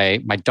with my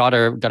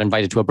daughter, got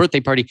invited to a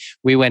birthday party.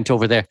 We went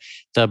over there.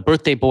 The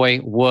birthday boy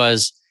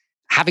was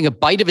having a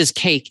bite of his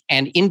cake,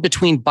 and in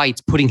between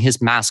bites, putting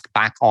his mask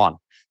back on.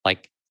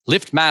 Like,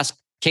 lift mask,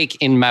 cake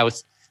in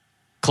mouth,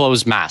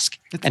 close mask.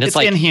 And it's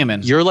like,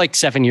 inhuman. You're like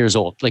 7 years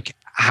old. Like,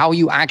 how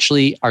you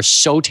actually are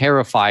so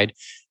terrified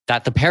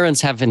that the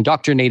parents have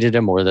indoctrinated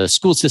him, or the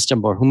school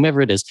system, or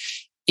whomever it is,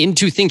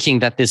 into thinking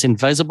that this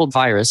invisible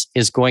virus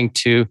is going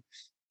to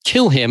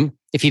kill him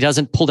if he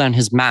doesn't pull down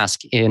his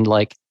mask in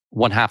like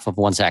 1/2 of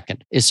 1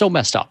 second, is so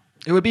messed up.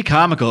 It would be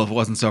comical if it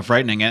wasn't so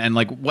frightening. And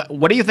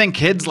what do you think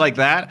kids like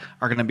that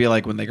are going to be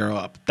like when they grow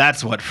up?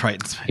 That's what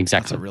frightens me.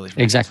 Exactly. That's what really frightens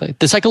me. Exactly.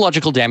 The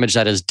psychological damage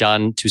that is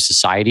done to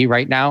society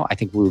right now, I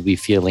think we will be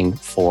feeling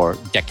for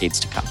decades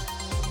to come.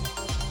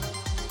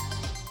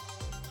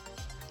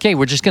 Okay,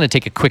 we're just going to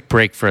take a quick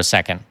break for a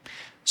second.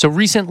 So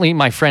recently,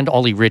 my friend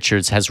Ollie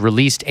Richards has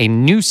released a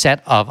new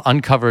set of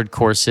uncovered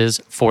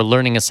courses for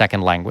learning a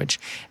second language.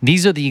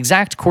 These are the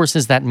exact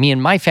courses that me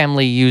and my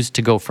family used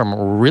to go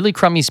from really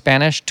crummy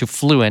Spanish to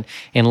fluent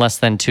in less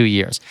than 2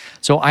 years.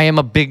 So I am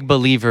a big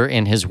believer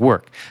in his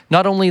work.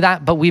 Not only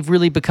that, but we've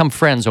really become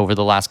friends over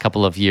the last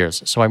couple of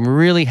years. So I'm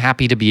really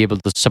happy to be able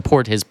to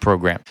support his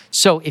program.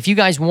 So if you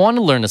guys want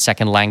to learn a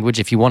second language,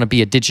 if you want to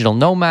be a digital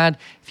nomad,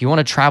 if you want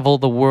to travel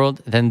the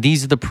world, then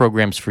these are the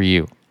programs for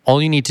you. All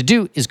you need to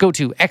do is go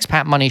to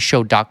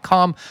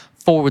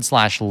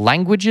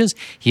expatmoneyshow.com/languages.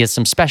 He has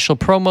some special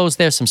promos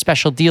there, some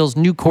special deals,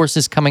 new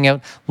courses coming out,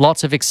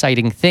 lots of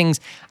exciting things.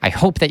 I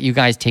hope that you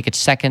guys take a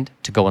second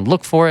to go and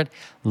look for it.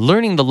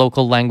 Learning the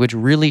local language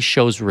really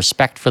shows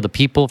respect for the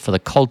people, for the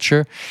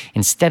culture,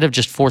 instead of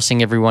just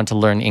forcing everyone to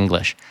learn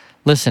English.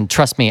 Listen,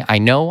 trust me, I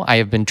know I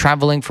have been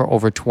traveling for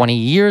over 20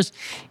 years.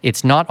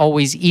 It's not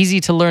always easy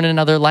to learn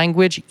another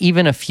language.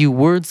 Even a few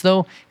words,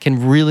 though,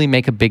 can really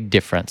make a big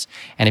difference.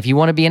 And if you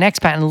want to be an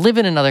expat and live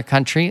in another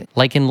country,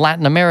 like in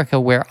Latin America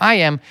where I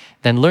am,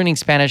 then learning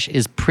Spanish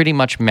is pretty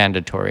much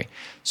mandatory.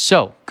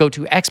 So go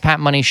to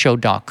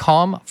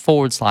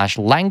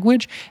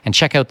expatmoneyshow.com/language and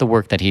check out the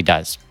work that he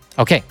does.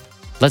 Okay,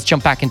 let's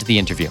jump back into the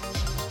interview.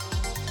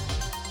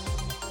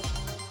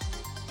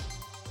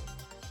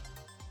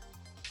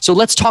 So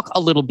let's talk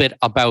a little bit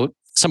about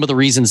some of the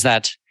reasons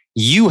that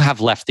you have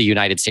left the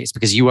United States,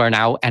 because you are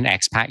now an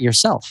expat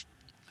yourself.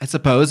 I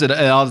suppose it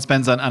all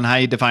depends on how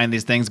you define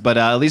these things, but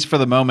at least for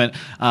the moment,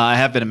 I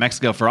have been in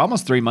Mexico for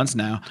almost 3 months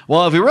now.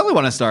 Well, if we really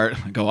want to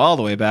go all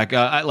the way back,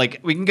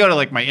 we can go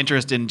to my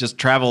interest in just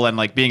travel and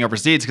being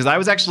overseas, because I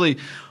was actually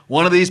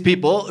one of these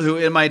people who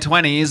in my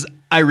 20s,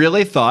 I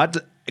really thought,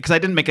 because I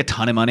didn't make a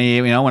ton of money,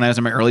 when I was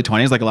in my early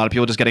 20s, like a lot of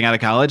people just getting out of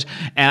college.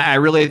 And I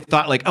really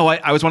thought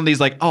I was one of these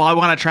I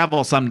want to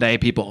travel someday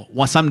people,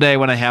 someday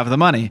when I have the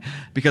money,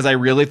 because I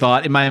really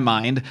thought in my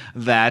mind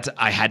that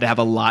I had to have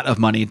a lot of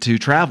money to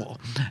travel.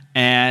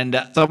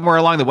 And somewhere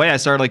along the way, I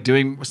started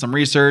doing some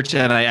research,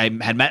 and I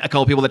had met a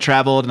couple people that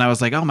traveled, and I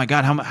was like, oh my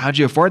God, how'd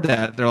you afford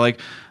that? They're like,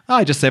 oh,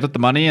 I just saved up the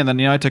money, and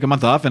then I took a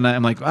month off, and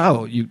I'm like,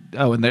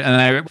 and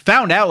I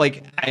found out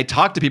I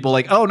talked to people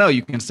oh no,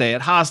 you can stay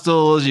at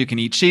hostels, you can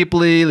eat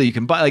cheaply, you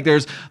can buy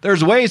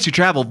there's ways to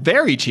travel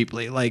very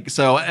cheaply,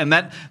 and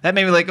that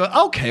made me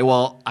okay,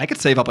 well I could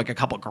save up a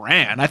couple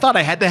grand. I thought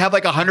I had to have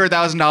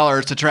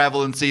 $100,000 to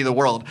travel and see the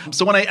world.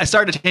 So when I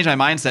started to change my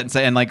mindset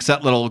and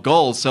set little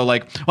goals, so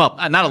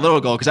not a little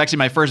goal, because actually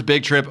my first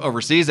big trip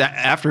overseas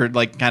after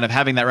kind of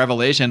having that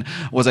revelation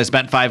was I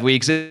spent 5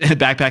 weeks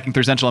backpacking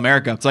through Central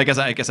America. So I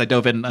guess I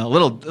dove in a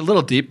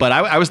little deep, but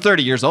I was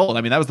 30 years old.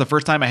 I mean, that was the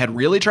first time I had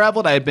really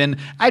traveled. I'd been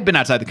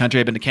outside the country.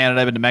 I'd been to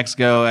Canada. I'd been to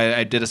Mexico.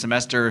 I did a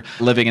semester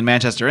living in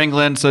Manchester,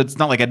 England. So it's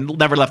not like I'd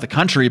never left the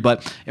country,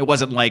 but it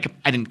wasn't like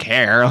I didn't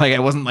care. Like I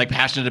wasn't like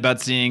passionate about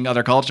seeing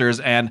other cultures.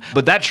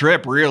 But that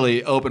trip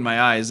really opened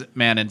my eyes,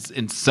 man,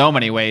 in so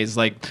many ways.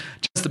 Like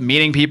just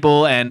meeting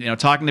people and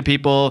talking to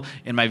people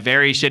in my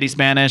very shitty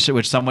Spanish,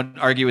 which some would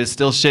argue is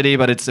still shitty,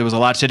 but it was a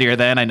lot shittier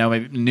then. I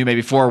knew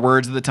maybe 4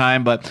 words at the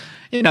time, but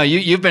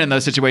you've been in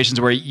those situations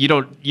where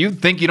you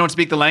think you don't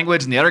speak the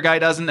language and the other guy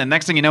doesn't, and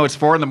next thing you know, it's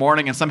 4 a.m.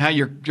 and somehow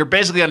you're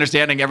basically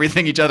understanding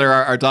everything each other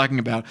are talking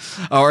about,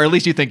 or at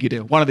least you think you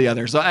do, one or the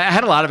other. So I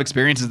had a lot of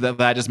experiences of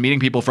that, just meeting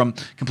people from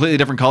completely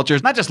different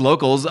cultures, not just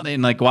locals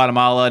in like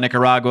Guatemala,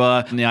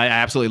 Nicaragua. And, I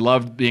absolutely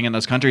loved being in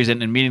those countries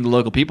and meeting the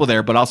local people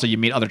there, but also you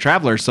meet other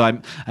travelers. So I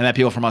met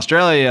people from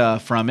Australia,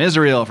 from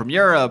Israel, from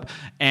Europe,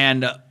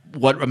 and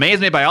what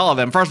amazed me by all of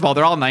them, first of all,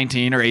 they're all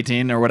 19 or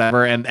 18 or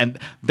whatever, and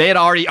they had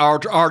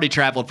already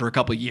traveled for a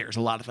couple of years,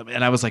 a lot of them.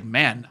 And I was like,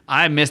 man,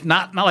 I missed,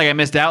 not like I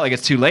missed out, like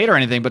it's too late or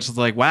anything, but just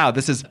like, wow,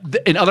 this is,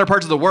 in other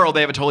parts of the world,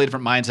 they have a totally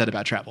different mindset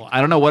about travel. I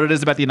don't know what it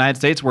is about the United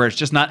States where it's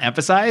just not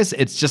emphasized.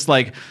 It's just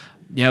like,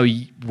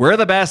 we're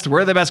the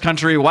best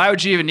country. Why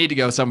would you even need to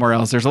go somewhere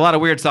else? There's a lot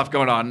of weird stuff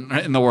going on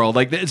in the world.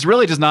 Like it's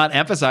really just not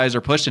emphasized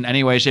or pushed in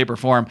any way, shape, or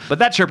form. But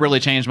that trip really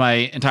changed my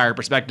entire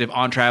perspective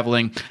on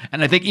traveling.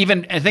 And I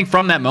think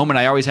from that moment,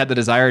 I always had the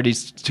desire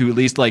to at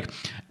least like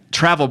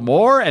travel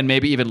more and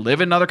maybe even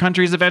live in other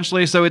countries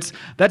eventually. So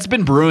that's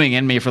been brewing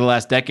in me for the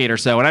last decade or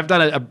so. And I've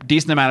done a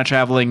decent amount of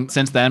traveling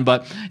since then,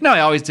 but I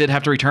always did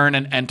have to return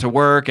and to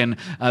work. And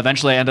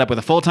eventually I ended up with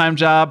a full-time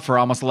job for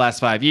almost the last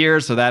 5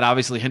 years. So that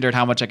obviously hindered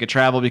how much I could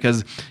travel because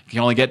you can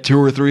only get 2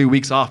 or 3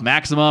 weeks off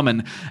maximum.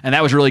 And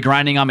that was really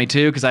grinding on me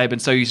too, because I had been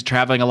so used to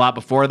traveling a lot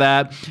before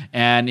that.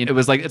 And it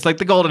was like, it's like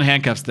the golden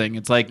handcuffs thing.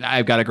 It's like,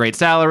 I've got a great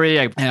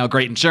salary,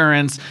 great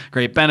insurance,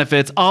 great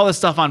benefits, all this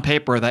stuff on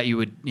paper that you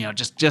would,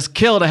 just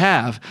kill to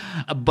have,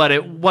 but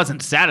it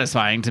wasn't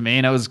satisfying to me,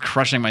 and it was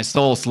crushing my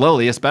soul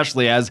slowly,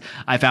 especially as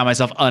I found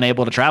myself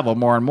unable to travel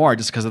more and more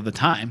just because of the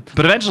time.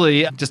 But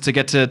eventually, just to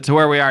get to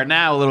where we are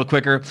now a little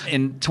quicker,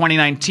 in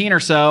 2019 or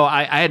so,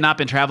 I had not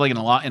been traveling in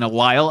a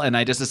while, and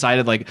I just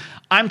decided like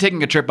I'm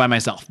taking a trip by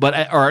myself.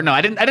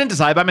 I didn't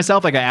decide by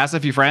myself. Like I asked a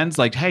few friends,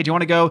 like, hey, do you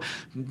want to go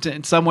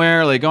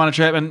somewhere, like go on a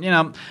trip? And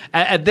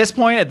at this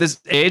point, at this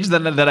age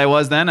that I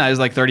was then, I was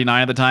like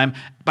 39 at the time.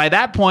 By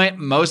that point,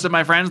 most of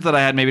my friends that I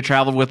had maybe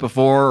traveled with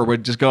before or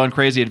would just go on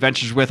crazy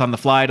adventures with on the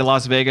fly to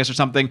Las Vegas or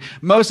something,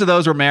 most of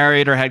those were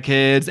married or had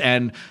kids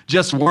and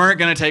just weren't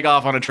going to take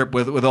off on a trip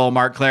with old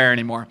Mark Claire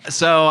anymore.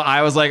 So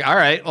I was like, all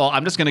right, well,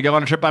 I'm just going to go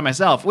on a trip by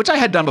myself, which I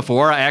had done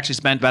before. I actually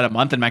spent about a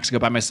month in Mexico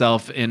by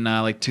myself in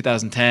like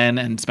 2010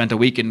 and spent a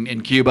week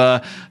in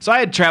Cuba. So I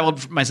had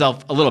traveled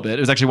myself a little bit.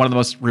 It was actually one of the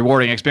most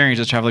rewarding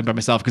experiences traveling by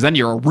myself, because then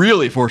you're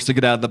really forced to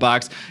get out of the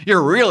box.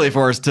 You're really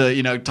forced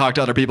to, talk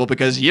to other people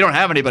because you don't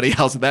have anybody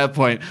else at that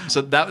point.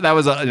 So that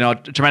was a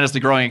tremendously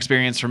growing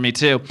experience for me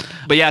too.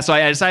 But yeah, so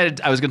I decided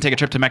I was going to take a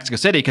trip to Mexico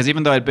City, because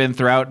even though I'd been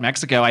throughout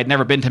Mexico, I'd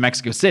never been to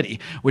Mexico City,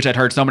 which I'd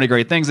heard so many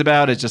great things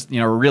about. It's just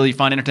a really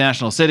fun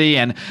international city,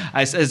 and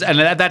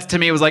that to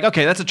me was like,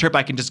 okay, that's a trip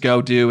I can just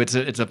go do. It's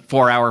a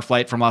 4-hour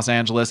flight from Los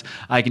Angeles.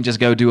 I can just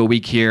go do a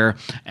week here,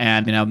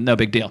 and no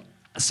big deal.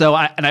 So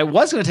I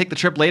was going to take the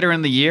trip later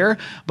in the year,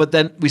 but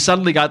then we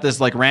suddenly got this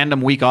like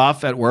random week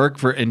off at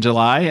work in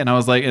July, and I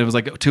was like, it was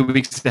like 2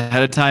 weeks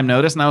ahead of time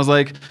notice, and I was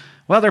like,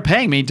 well, they're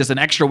paying me just an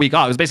extra week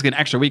off. It was basically an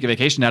extra week of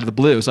vacation out of the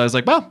blue. So I was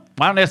like, well,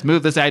 why don't I just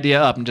move this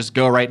idea up and just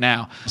go right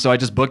now? So I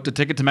just booked a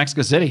ticket to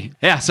Mexico City.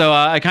 Yeah, so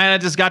I kind of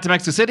just got to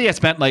Mexico City. I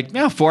spent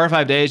 4 or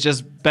 5 days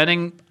just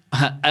spending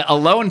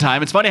alone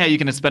time. It's funny how you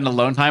can spend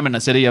alone time in a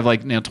city of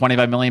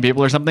 25 million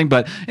people or something.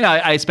 But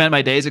I spent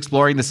my days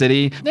exploring the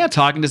city,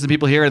 talking to some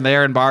people here and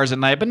there in bars at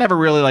night, but never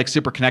really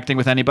super connecting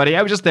with anybody.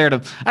 I was just there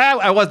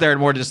I was there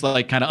more to just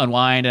kind of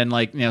unwind and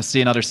see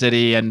another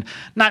city, and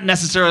not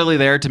necessarily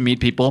there to meet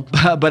people.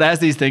 But as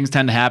these things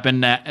tend to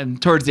happen,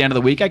 and towards the end of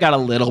the week, I got a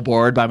little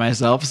bored by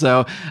myself.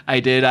 So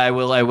I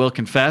will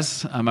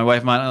confess. My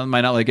wife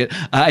might not like it.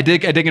 I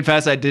did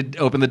confess. I did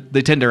open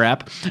the Tinder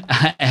app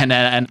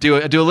and do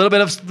a little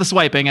bit of the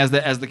swiping, as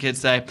the kids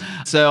say.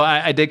 So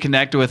I did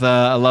connect with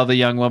a lovely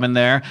young woman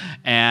there,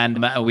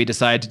 and we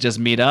decided to just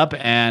meet up.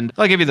 And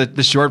I'll give you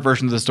the short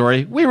version of the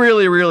story. We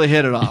really, really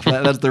hit it off.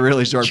 That's the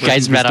really short version of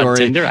the story. You guys met on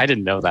Tinder? I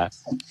didn't know that.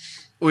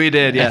 We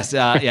did, yes.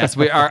 Yes.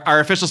 Our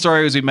official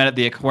story was we met at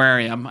the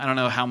aquarium. I don't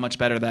know how much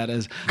better that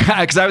is,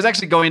 because I was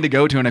actually going to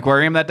go to an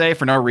aquarium that day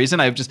for no reason.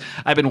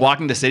 I've been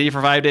walking the city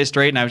for 5 days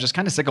straight, and I was just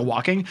kind of sick of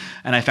walking,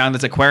 and I found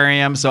this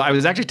aquarium. So I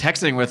was actually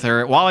texting with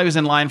her while I was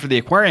in line for the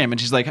aquarium, and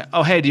she's like,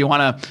 "Oh, hey, do you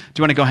want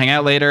to go hang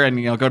out later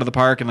and go to the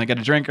park and get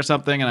a drink or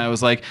something?" And I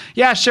was like,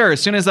 "Yeah, sure."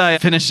 As soon as I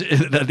finish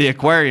the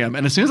aquarium,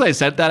 and as soon as I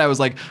said that, I was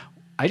like,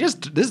 I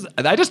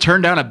just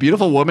turned down a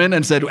beautiful woman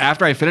and said,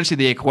 after I finished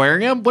the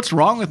aquarium, what's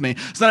wrong with me?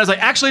 So then I was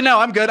like, actually, no,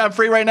 I'm good. I'm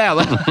free right now.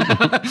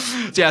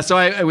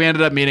 So we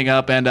ended up meeting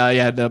up, and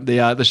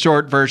the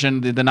short version,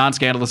 the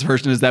non-scandalous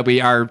version, is that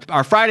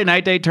our Friday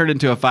night date turned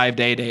into a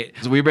 5-day date.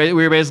 So we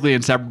were basically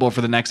inseparable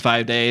for the next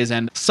 5 days.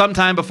 And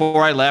sometime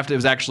before I left,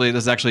 this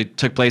actually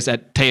took place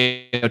at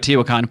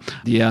Teotihuacan,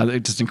 the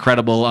just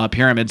incredible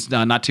pyramids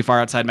not too far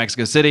outside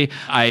Mexico City.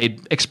 I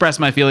expressed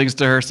my feelings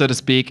to her, so to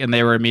speak, and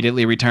they were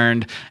immediately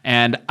returned.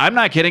 And I'm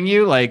not kidding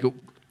you, like,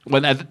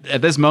 when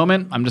at this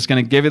moment, I'm just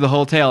going to give you the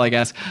whole tale, I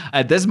guess.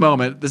 At this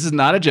moment, this is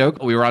not a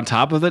joke. We were on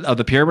top of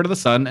the Pyramid of the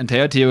Sun in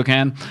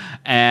Teotihuacan,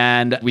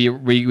 and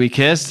we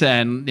kissed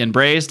and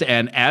embraced.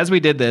 And as we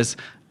did this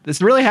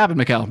really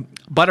happened, Mikkel.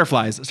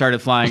 Butterflies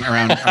started flying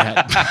around our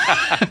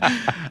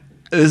head.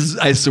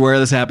 I swear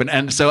this happened.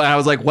 And so I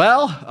was like,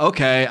 well,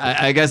 okay,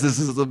 I guess this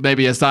is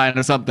maybe a sign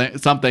of something.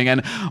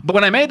 But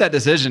when I made that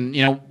decision,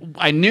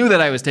 I knew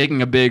that I was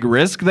taking a big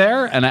risk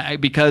there.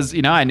 And because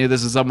I knew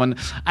this is someone,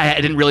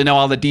 I didn't really know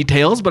all the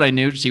details, but I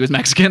knew she was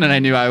Mexican and I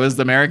knew I was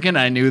American.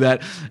 I knew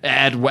that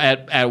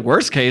at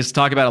worst case,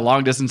 talk about a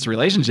long distance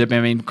relationship.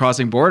 I mean,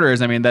 crossing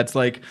borders. I mean, that's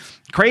like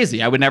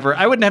crazy. I would never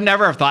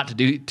have thought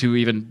to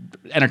even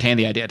entertain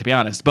the idea, to be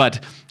honest.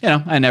 But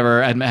I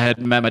never had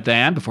met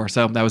Diane before,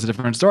 so that was a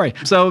different story.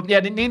 So yeah,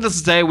 needless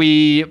to say,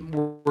 we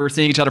were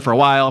seeing each other for a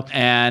while,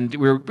 and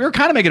we were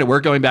kind of making it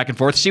work, going back and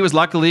forth. She was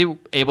luckily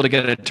able to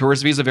get a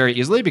tourist visa very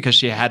easily because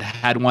she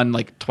had one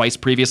like twice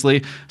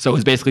previously, so it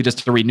was basically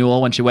just a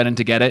renewal when she went in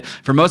to get it.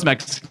 For most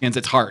Mexicans,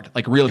 it's hard,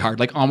 like really hard,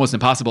 like almost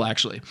impossible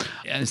actually.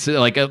 And so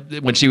like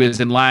when she was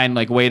in line,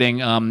 like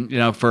waiting,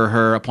 for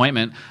her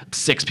appointment,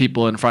 6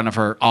 people in front of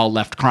her all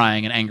left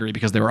crying and angry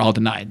because they were all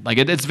denied. Like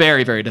it's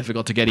very, very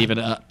difficult to get even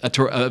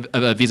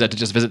a visa to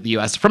just visit the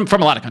U.S. from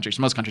a lot of countries,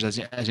 most countries,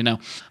 as you know.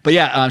 But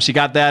yeah, she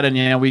got that,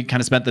 and we kind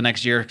of spent the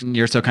next year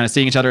or so kind of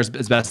seeing each other as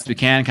best as we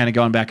can, kind of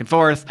going back and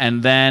forth.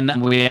 And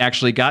then we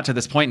actually got to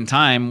this point in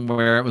time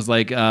where it was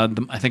like, I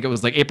think it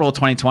was like April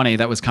 2020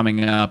 that was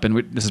coming up, and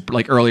this is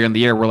like earlier in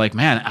the year. We're like,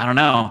 man, I don't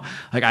know.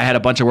 Like I had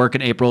a bunch of work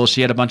in April, she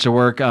had a bunch of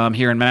work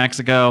here in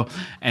Mexico,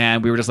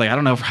 and we were just like, I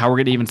don't know how we're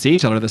going to even see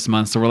each other this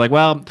month. So we're like,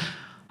 well,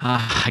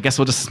 I guess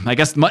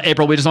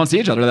April, we just won't see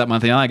each other that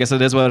month. I guess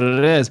it is what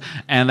it is.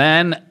 And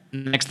then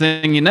next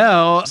thing you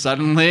know,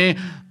 suddenly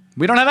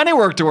we don't have any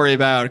work to worry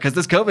about because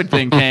this COVID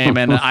thing came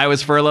and I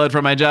was furloughed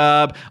from my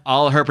job.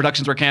 All her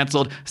productions were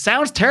canceled.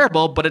 Sounds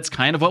terrible, but it's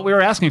kind of what we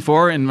were asking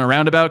for in a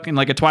roundabout, in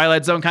like a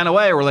Twilight Zone kind of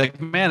way. We're like,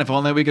 man, if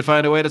only we could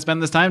find a way to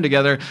spend this time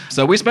together.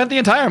 So we spent the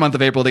entire month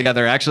of April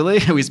together,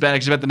 actually. We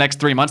spent the next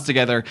 3 months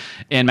together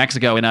in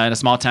Mexico in a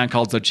small town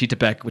called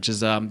Xochitepec, which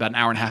is about an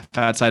hour and a half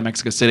outside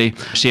Mexico City.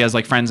 She has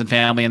like friends and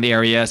family in the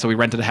area, so we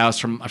rented a house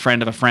from a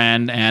friend of a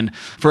friend. And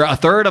for a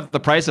third of the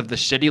price of the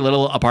shitty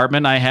little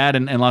apartment I had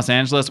in Los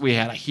Angeles, we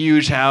had a huge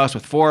house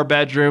with 4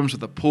 bedrooms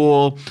with a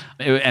pool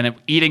and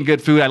eating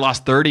good food. I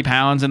lost 30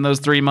 pounds in those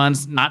 3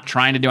 months, not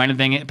trying to do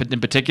anything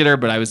in particular,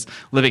 but I was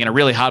living in a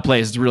really hot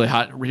place. It's really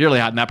hot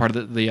in that part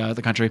of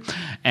the country,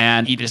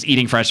 and just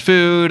eating fresh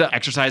food,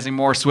 exercising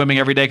more, swimming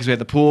every day because we had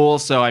the pool.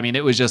 So I mean,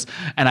 it was just,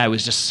 and I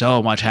was just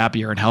so much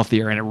happier and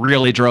healthier, and it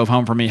really drove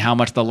home for me how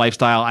much the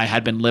lifestyle I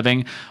had been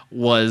living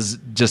was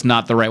just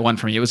not the right one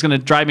for me. It was going to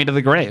drive me to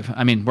the grave.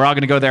 I mean, we're all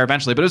going to go there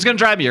eventually, but it was going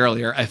to drive me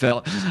earlier, I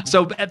felt.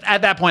 So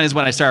at that point is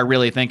when I started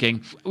really thinking,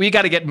 we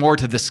got to get more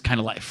to this kind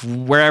of life,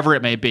 wherever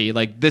it may be.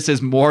 Like, this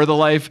is more the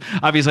life.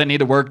 Obviously, I need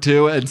to work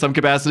too in some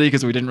capacity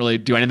because we didn't really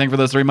do anything for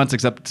those 3 months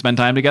except spend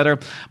time together.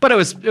 But it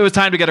was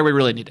time together we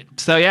really needed.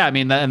 So yeah, I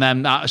mean, and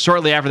then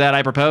shortly after that,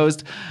 I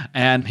proposed,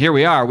 and here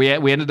we are. We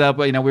ended up,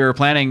 we were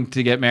planning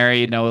to get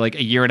married, like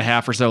a year and a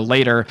half or so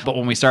later. But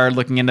when we started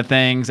looking into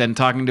things and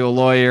talking to a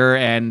lawyer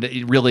and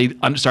really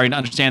starting to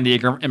understand the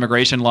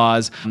immigration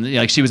laws,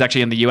 like she was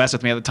actually in the U.S.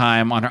 with me at the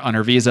time on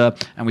her visa,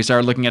 and we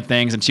started looking at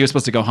things, and she was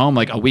supposed to go home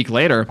like a week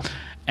later.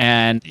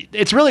 And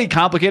it's really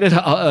complicated,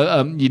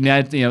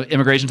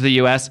 immigration to the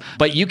U.S.,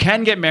 but you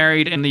can get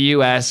married in the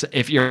U.S.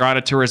 if you're on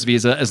a tourist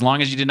visa, as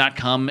long as you did not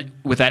come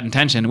with that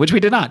intention, which we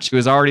did not. She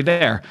was already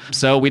there.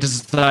 So we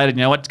just decided,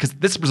 because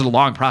this was a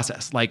long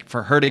process, like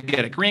for her to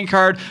get a green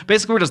card,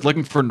 basically we're just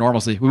looking for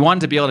normalcy. We wanted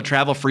to be able to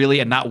travel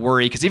freely and not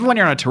worry, because even when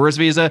you're on a tourist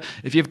visa,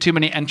 if you have too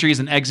many entries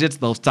and exits,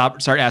 they'll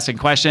start asking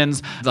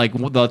questions. Like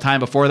the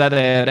time before that,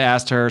 they had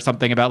asked her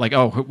something about like,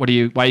 oh, why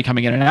are you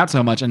coming in and out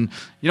so much? And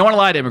you don't want to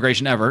lie to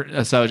immigration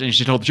ever. So and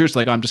she told the truth,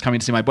 like, oh, I'm just coming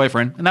to see my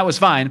boyfriend. And that was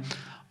fine.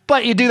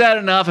 But you do that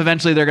enough,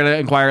 eventually they're going to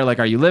inquire, like,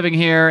 are you living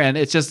here? And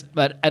it's just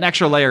an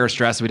extra layer of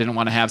stress we didn't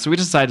want to have. So we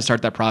just decided to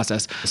start that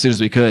process as soon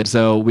as we could.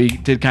 So we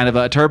did kind of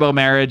a turbo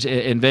marriage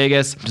in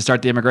Vegas to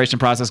start the immigration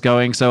process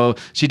going. So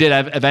she did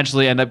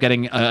eventually end up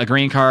getting a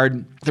green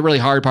card. The really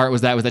hard part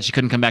was that she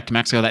couldn't come back to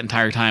Mexico that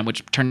entire time,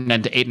 which turned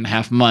into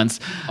 8.5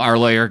 months. Our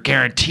lawyer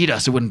guaranteed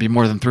us it wouldn't be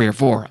more than 3 or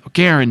 4.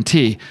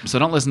 Guarantee. So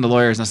don't listen to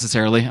lawyers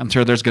necessarily. I'm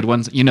sure there's good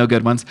ones.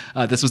 Good ones.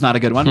 This was not a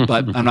good one,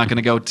 but I'm not going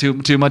to go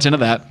too much into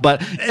that.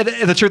 But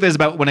the truth truth is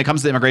about when it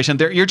comes to immigration,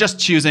 you're just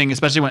choosing,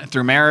 especially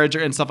through marriage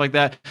and stuff like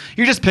that,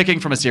 you're just picking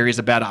from a series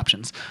of bad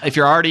options. If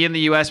you're already in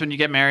the U.S. when you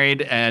get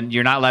married and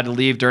you're not allowed to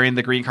leave during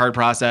the green card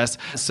process,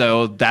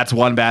 so that's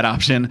one bad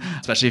option,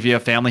 especially if you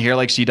have family here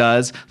like she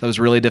does. That was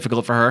really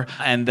difficult for her.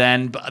 And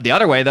then the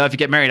other way, though, if you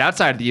get married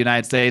outside of the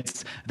United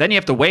States, then you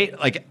have to wait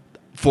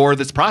for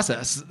this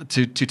process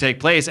to take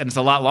place, and it's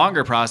a lot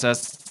longer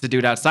process to do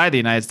it outside the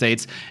United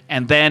States.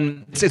 And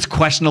then it's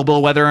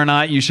questionable whether or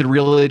not you should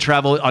really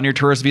travel on your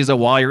tourist visa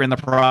while you're in the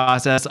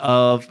process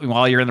of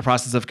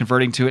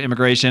converting to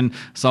immigration.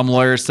 Some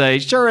lawyers say,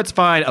 sure, it's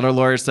fine. Other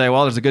lawyers say,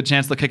 well, there's a good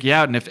chance they'll kick you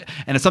out. And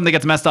if something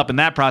gets messed up in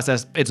that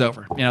process, it's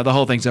over. The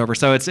whole thing's over.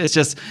 So it's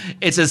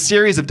a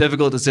series of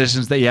difficult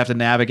decisions that you have to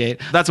navigate.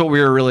 That's what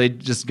we were really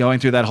just going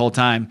through that whole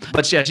time.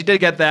 But yeah, she did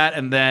get that.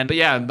 And then,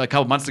 a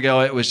couple months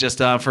ago, it was just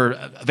for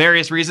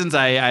various reasons,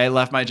 I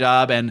left my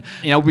job. And,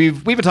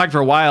 we've been talking for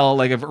a while.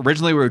 Like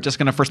originally we were just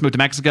going to first move to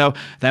Mexico.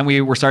 Then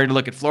we were starting to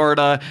look at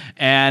Florida.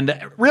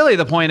 And really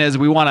the point is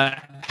we want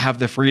to have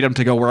the freedom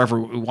to go wherever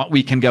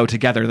we can go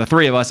together, the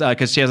three of us,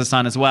 because she has a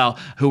son as well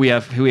who we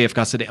have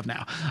custody of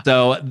now.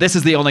 So this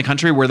is the only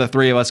country where the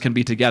three of us can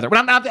be together.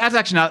 But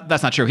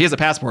that's not true. He has a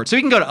passport, so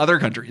he can go to other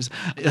countries,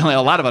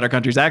 a lot of other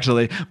countries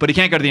actually, but he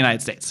can't go to the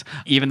United States.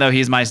 Even though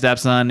he's my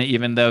stepson,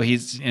 even though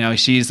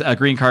she's a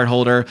green card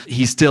holder,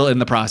 he's still in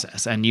the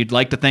process. And you'd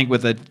like to think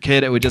with a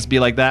kid it would just be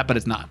like that, but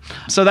it's not.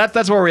 So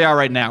that's where we are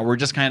right now. We're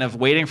just kind of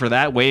waiting for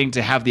that, waiting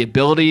to have the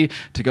ability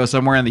to go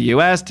somewhere in the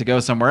U.S., to go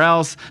somewhere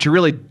else, to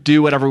really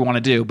do whatever we want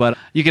to do. But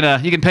you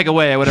can pick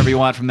away at whatever you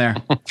want from there.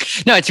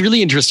 No, it's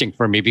really interesting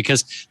for me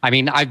because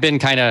I've been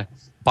kind of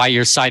by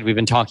your side. We've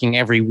been talking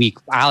every week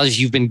as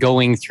you've been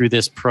going through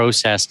this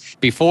process.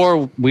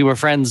 Before we were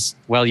friends,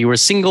 well, you were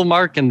single,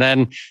 Mark, and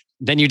then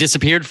you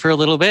disappeared for a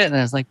little bit. And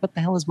I was like, what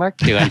the hell is Mark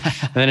doing?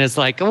 And then it's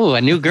like, oh,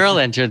 a new girl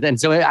entered. And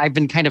so I've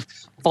been kind of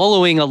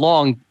following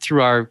along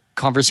through our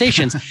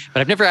conversations, but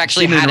I've never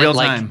actually had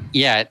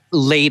it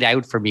laid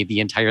out for me, the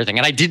entire thing.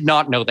 And I did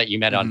not know that you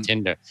met on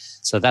Tinder.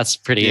 So that's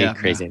pretty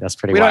crazy. That's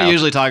pretty wild. We don't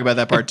usually talk about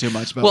that part too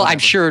much. But well, whatever. I'm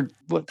sure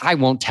I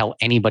won't tell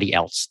anybody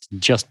else.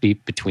 Just be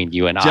between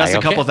you and I. Just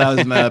a couple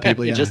thousand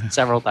people. Yeah. Just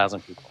several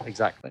thousand people.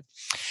 Exactly.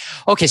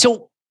 Okay.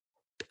 So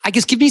I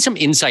guess give me some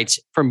insights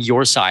from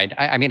your side.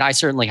 I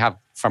certainly have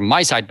from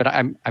my side, but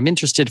I'm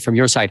interested from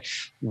your side.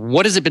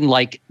 What has it been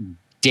like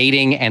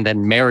dating and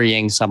then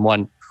marrying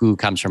someone who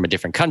comes from a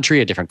different country,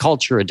 a different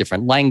culture, a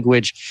different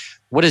language?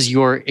 What has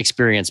your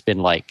experience been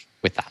like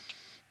with that?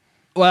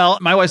 Well,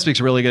 my wife speaks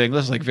really good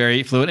English, like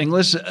very fluent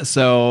English.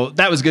 So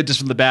that was good just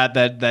from the bat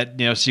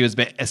that she was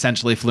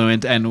essentially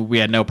fluent and we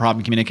had no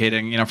problem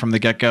communicating, from the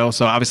get-go.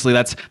 So obviously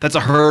that's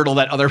a hurdle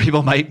that other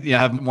people might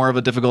have more of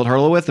a difficult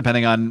hurdle with,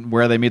 depending on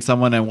where they meet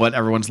someone and what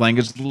everyone's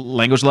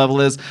language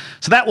level is.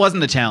 So that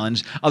wasn't a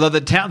challenge. Although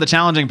the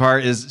challenging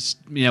part is,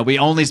 we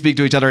only speak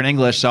to each other in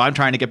English. So I'm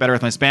trying to get better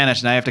with my Spanish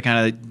and I have to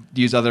kind of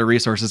use other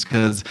resources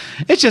because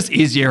it's just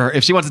easier.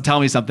 If she wants to tell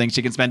me something,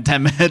 she can spend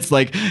 10 minutes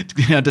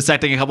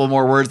dissecting a couple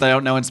more words that I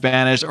don't know in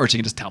Spanish, or she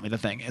can just tell me the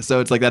thing. So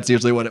it's like that's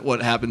usually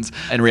what happens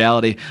in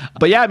reality.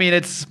 But yeah, I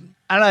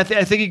don't know.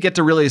 I think you get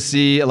to really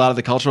see a lot of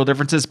the cultural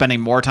differences spending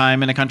more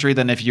time in a country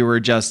than if you were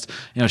just,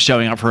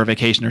 showing up for a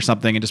vacation or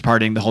something and just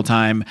partying the whole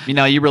time.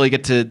 You really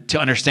get to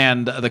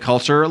understand the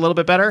culture a little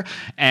bit better.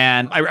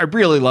 And I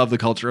really love the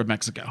culture of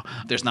Mexico.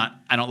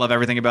 I don't love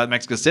everything about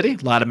Mexico City.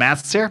 A lot of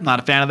masks here. I'm not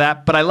a fan of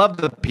that, but I love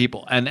the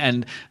people.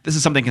 And this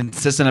is something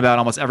consistent about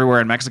almost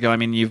everywhere in Mexico.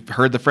 You've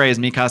heard the phrase,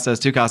 mi casa es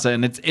tu casa,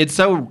 and it's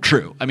so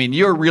true.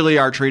 You really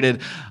are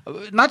treated,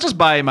 not just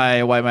by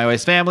my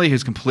wife's family,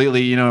 who's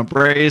completely,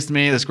 embraced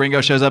me. This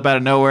gringo shows up out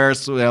of nowhere,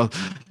 so,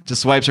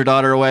 just swipes their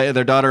daughter away,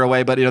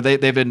 but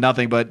they've been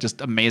nothing but just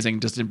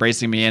amazing, just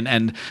embracing me.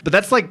 But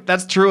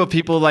that's true of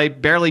people I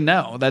barely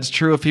know. That's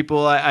true of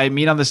people I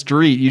meet on the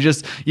street.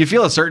 You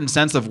feel a certain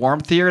sense of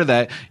warmth here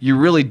that you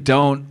really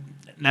don't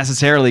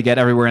necessarily get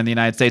everywhere in the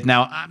United States.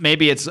 Now,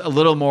 maybe it's a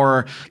little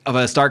more of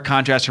a stark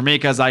contrast for me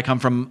because I come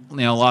from,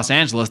 Los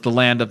Angeles, the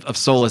land of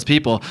soulless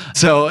people.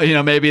 So,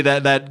 maybe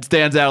that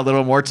stands out a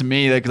little more to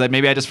me because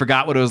maybe I just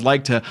forgot what it was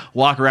like to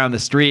walk around the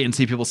street and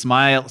see people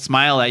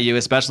smile at you,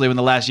 especially in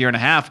the last year and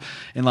a half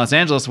in Los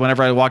Angeles.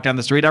 Whenever I walk down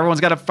the street,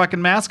 everyone's got a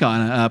fucking mask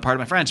on, pardon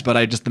my French, but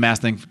the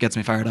mask thing gets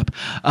me fired up.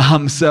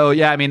 So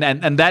yeah,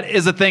 and that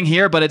is a thing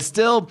here, but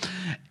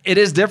it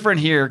is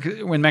different here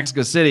in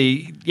Mexico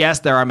City. Yes,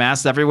 there are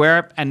masks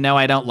everywhere. And no,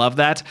 I don't love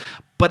that.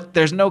 But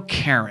there's no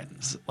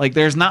Karens.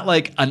 There's not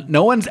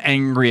no one's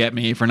angry at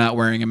me for not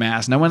wearing a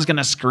mask. No one's going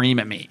to scream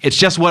at me. It's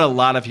just what a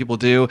lot of people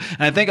do.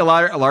 And I think a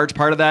large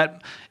part of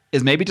that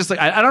is maybe just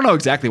I don't know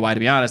exactly why, to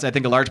be honest. I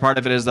think a large part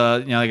of it is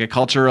a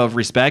culture of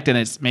respect, and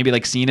it's maybe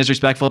seen as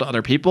respectful to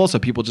other people. So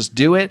people just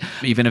do it,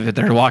 even if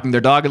they're walking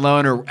their dog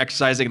alone or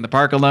exercising in the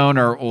park alone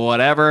or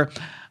whatever.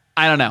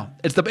 I don't know.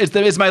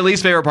 It's my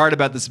least favorite part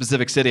about the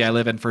specific city I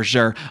live in, for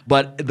sure.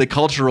 But the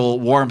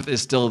cultural warmth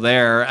is still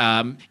there,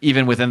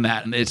 even within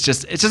that. And it's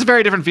just a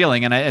very different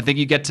feeling. And I think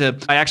you get to,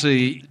 by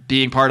actually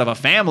being part of a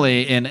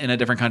family in a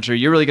different country,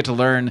 you really get to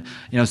learn,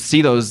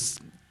 see those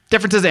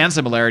differences and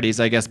similarities,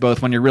 I guess,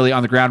 both when you're really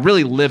on the ground,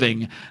 really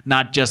living,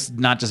 not just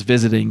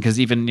visiting. Because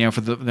even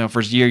for the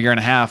first year and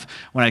a half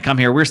when I come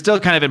here, we're still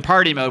kind of in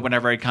party mode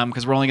whenever I come,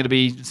 because we're only going to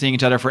be seeing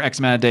each other for X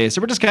amount of days.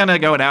 So we're just kind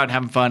of going out and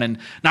having fun and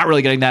not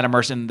really getting that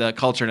immersed in the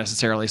culture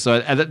necessarily.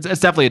 So it's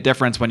definitely a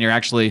difference when you're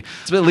actually,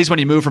 at least when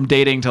you move from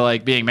dating to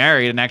like being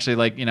married and actually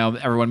like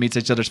everyone meets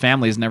each other's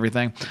families and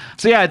everything.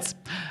 So yeah,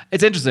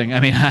 it's interesting. I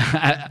mean,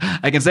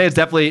 I can say it's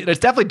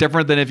definitely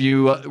different than if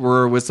you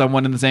were with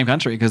someone in the same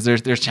country, because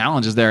there's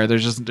challenges there.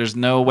 There's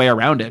no way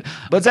around it.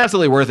 But it's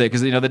absolutely worth it,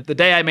 because the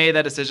day I made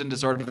that decision to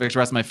sort of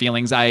express my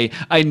feelings, I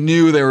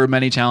knew there were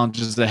many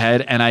challenges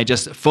ahead, and I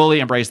just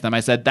fully embraced them. I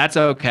said, that's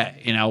okay.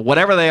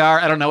 Whatever they are,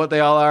 I don't know what they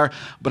all are,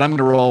 but I'm going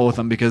to roll with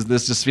them because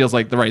this just feels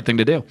like the right thing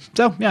to do.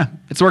 So yeah,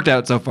 it's worked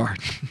out so far.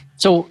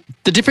 So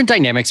the different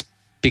dynamics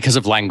because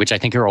of language, I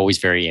think, are always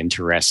very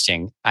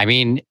interesting. I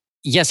mean,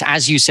 yes,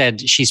 as you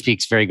said, she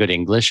speaks very good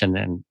English,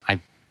 and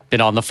I've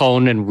been on the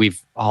phone and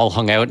we've all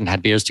hung out and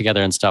had beers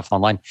together and stuff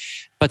online.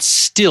 But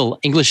still,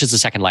 English is a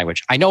second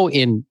language. I know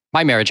in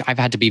my marriage, I've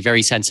had to be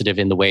very sensitive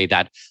in the way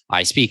that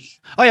I speak.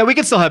 Oh yeah, we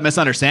can still have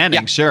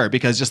misunderstandings, sure,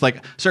 because just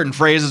like certain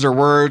phrases or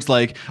words,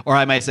 like, or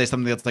I might say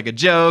something that's like a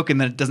joke and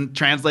then it doesn't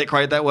translate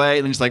quite that way,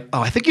 and then just like,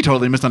 oh, I think you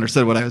totally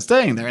misunderstood what I was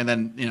saying there, and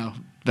then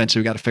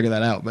eventually we got to figure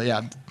that out. But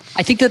yeah,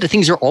 I think that the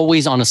things are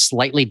always on a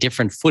slightly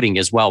different footing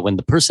as well. When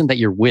the person that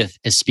you're with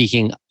is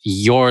speaking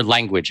your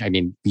language, I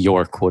mean,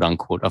 your quote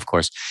unquote, of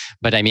course,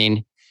 but I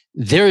mean,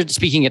 they're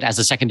speaking it as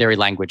a secondary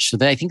language. So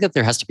I think that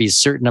there has to be a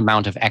certain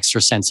amount of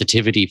extra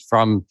sensitivity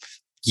from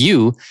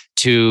you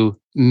to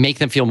make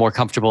them feel more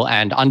comfortable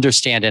and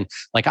understand. And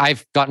like,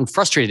 I've gotten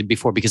frustrated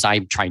before because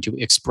I'm trying to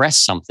express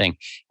something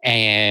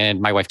and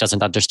my wife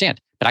doesn't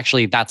understand. But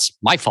actually, that's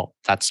my fault.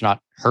 That's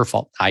not her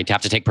fault. I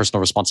have to take personal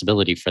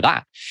responsibility for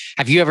that.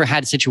 Have you ever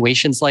had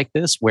situations like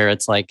this where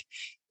it's like,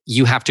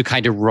 you have to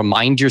kind of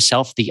remind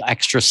yourself the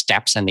extra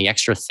steps and the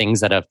extra things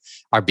that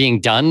are being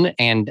done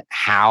and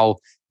how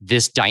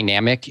this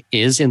dynamic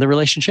is in the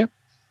relationship?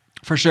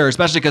 For sure,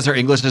 especially because her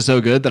English is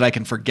so good that I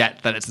can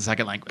forget that it's the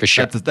second language. For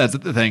sure. That's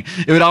the thing.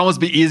 It would almost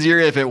be easier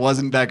if it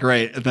wasn't that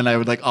great. Then I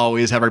would like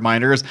always have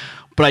reminders,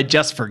 but I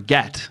just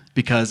forget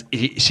because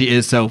she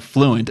is so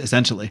fluent,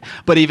 essentially.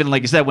 But even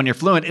like you said, when you're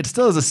fluent, it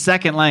still is a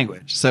second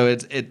language. So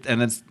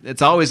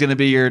it's always going to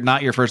be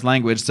not your first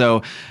language.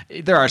 So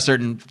there are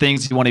certain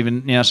things you won't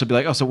even, she'll be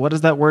like, oh, so what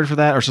is that word for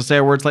that? Or she'll say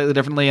a word slightly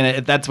differently.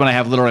 And that's when I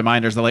have little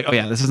reminders. They're like, oh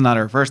yeah, this is not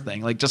her first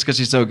thing. Like just because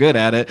she's so good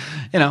at it,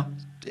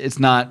 it's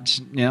not,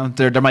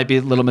 there might be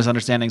little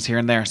misunderstandings here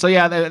and there. So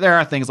yeah, there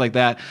are things like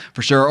that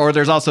for sure. Or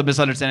there's also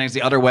misunderstandings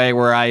the other way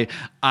where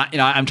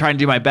I'm trying to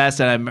do my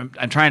best and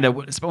I'm trying to,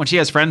 when she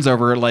has friends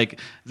over, like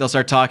they'll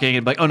start talking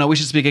and be like, oh no, we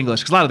should speak English,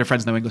 because a lot of their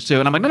friends know English too.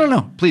 And I'm like,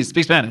 no, please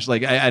speak Spanish.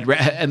 Like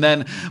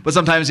but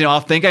sometimes, I'll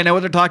think I know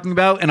what they're talking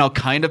about and I'll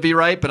kind of be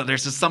right, but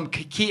there's just some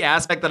key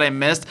aspect that I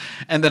missed.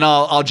 And then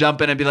I'll jump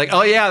in and be like,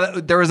 oh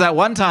yeah, there was that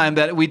one time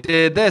that we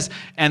did this.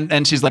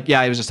 And she's like, yeah,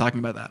 I was just talking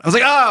about that. I was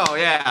like, oh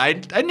yeah,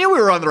 I knew we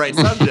were on the right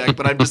subject,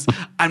 but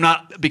I'm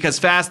not, because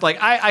fast, like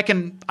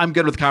I'm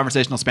good with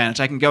conversational Spanish.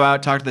 I can go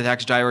out, talk to the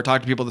taxi driver,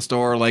 talk to people at the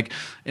store, like,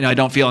 I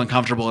don't feel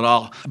uncomfortable at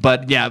all.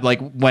 But yeah,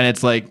 like when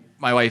it's like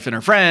my wife and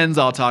her friends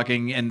all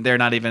talking and they're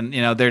not even,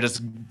 they're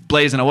just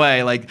blazing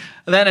away, like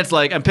then it's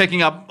like I'm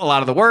picking up a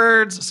lot of the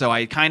words, so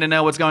I kind of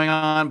know what's going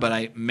on,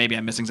 but maybe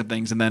I'm missing some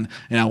things. And then,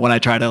 when I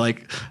try to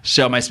like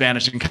show my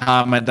Spanish and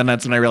comment, then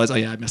that's when I realize, oh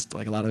yeah, I missed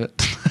like a lot of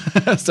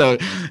it. So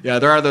yeah,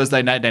 there are those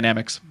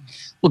dynamics.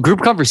 Well,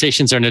 group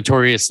conversations are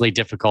notoriously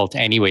difficult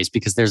anyways,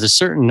 because there's a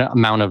certain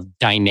amount of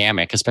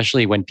dynamic,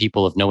 especially when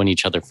people have known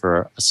each other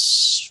for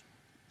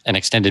an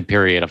extended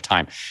period of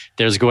time.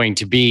 There's going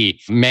to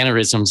be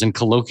mannerisms and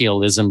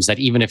colloquialisms that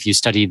even if you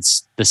studied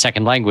the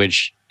second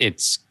language,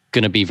 it's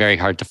going to be very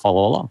hard to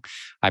follow along.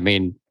 I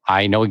mean,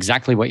 I know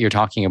exactly what you're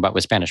talking about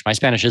with Spanish. My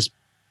Spanish is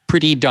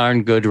pretty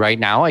darn good right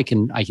now. I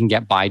can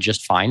get by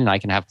just fine, and I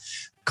can have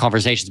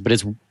conversations, but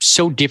it's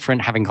so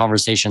different having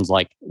conversations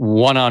like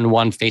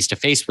one-on-one,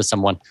 face-to-face with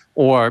someone,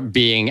 or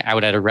being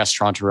out at a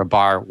restaurant or a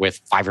bar with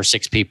 5 or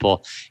 6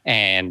 people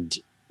and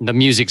the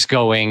music's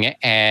going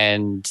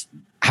and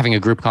having a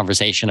group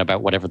conversation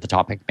about whatever the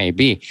topic may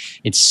be.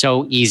 It's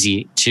so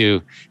easy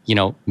to,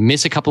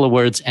 miss a couple of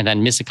words and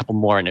then miss a couple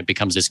more, and it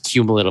becomes this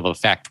cumulative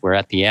effect where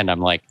at the end I'm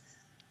like,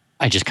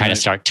 I just kind of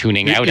start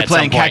tuning out. You're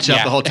playing catch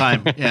up the whole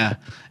time. Yeah.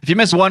 If you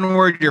miss one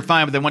word, you're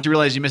fine. But then once you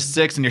realize you missed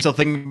 6 and you're still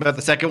thinking about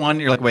the second one,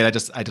 you're like, wait, I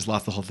just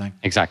lost the whole thing.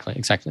 Exactly.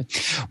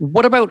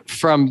 What about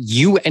from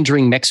you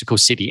entering Mexico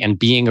City and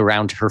being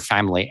around her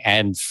family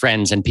and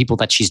friends and people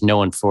that she's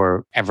known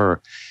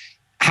forever?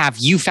 Have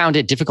you found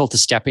it difficult to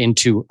step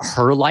into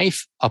her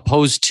life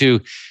opposed to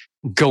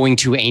going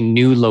to a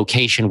new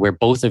location where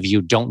both of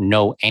you don't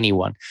know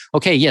anyone?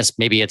 Okay, yes,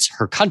 maybe it's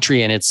her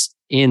country and it's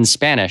in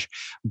Spanish,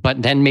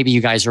 but then maybe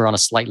you guys are on a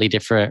slightly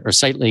different or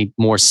slightly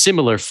more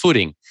similar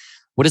footing.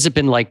 What has it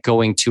been like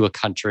going to a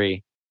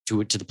country,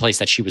 to the place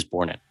that she was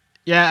born in?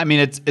 Yeah, I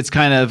mean, it's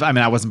kind of,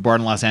 I wasn't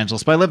born in Los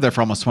Angeles, but I lived there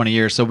for almost 20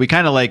 years. So we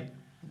kind of like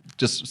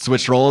just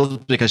switched roles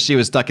because she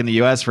was stuck in the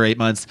US for 8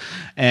 months.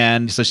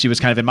 And so she was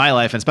kind of in my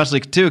life, and especially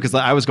too, because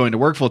I was going to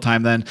work full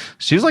time then.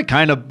 She was like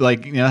kind of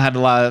like, had a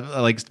lot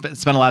of like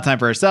spent a lot of time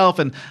for herself.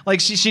 And like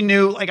she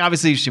knew, like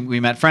obviously we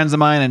met friends of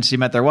mine and she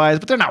met their wives,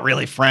 but they're not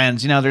really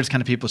friends, they're just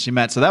kind of people she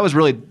met. So that was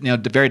really,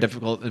 very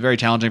difficult, very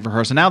challenging for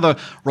her. So now the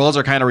roles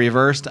are kind of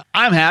reversed.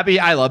 I'm happy.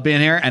 I love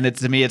being here. And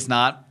to me, it's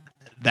not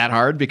that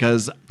hard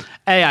because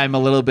I'm a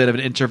little bit of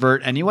an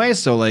introvert anyway.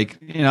 So like,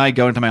 I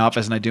go into my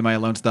office and I do my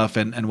alone stuff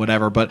and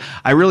whatever, but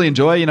I really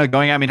enjoy,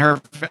 going,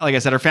 her, like I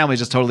said, her family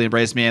just totally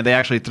embraced me, and they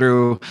actually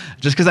threw,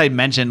 just cause I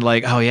mentioned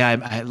like, oh yeah,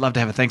 I'd love to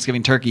have a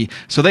Thanksgiving turkey.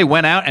 So they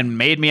went out and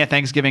made me a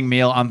Thanksgiving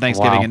meal on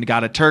Thanksgiving and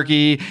got a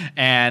turkey,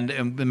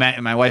 and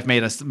my wife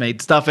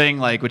made stuffing,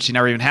 like, which she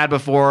never even had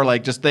before.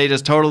 Like they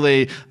just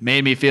totally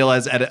made me feel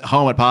as at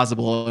home as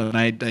possible. And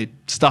I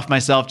stuffed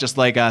myself just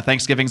like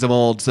Thanksgivings of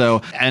old.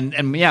 So,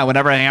 and yeah,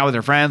 whenever I hang out with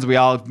her friends, we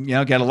all,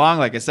 get along.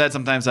 Like I said,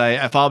 sometimes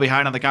I fall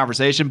behind on the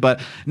conversation,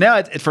 but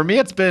no, for me,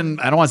 it's been,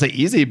 I don't want to say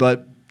easy,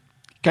 but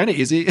kind of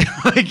easy.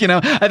 Like,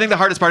 I think the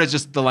hardest part is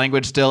just the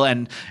language still,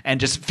 and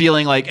just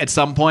feeling like at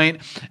some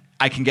point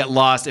I can get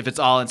lost if it's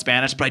all in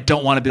Spanish, but I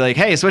don't want to be like,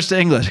 hey, switch to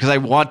English, because I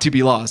want to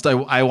be lost.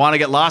 I want to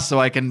get lost so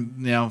I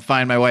can,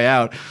 find my way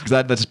out,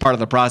 because that's part of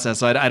the process.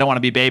 So I don't want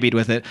to be babied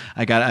with it.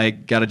 I got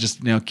to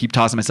just, keep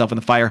tossing myself in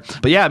the fire.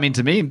 But yeah,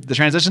 to me, the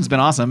transition's been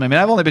awesome.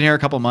 I've only been here a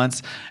couple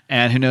months,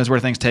 and who knows where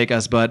things take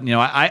us. But,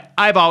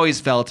 I've always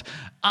felt,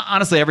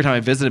 honestly, every time I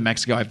visited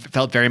Mexico, I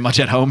felt very much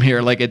at home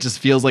here. Like it just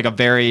feels like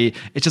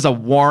it's just a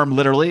warm,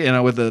 literally,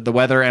 with the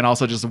weather, and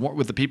also just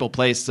with the people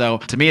place. So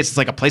to me, it's just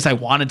like a place I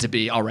wanted to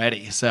be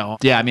already. So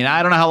yeah, I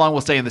don't know how long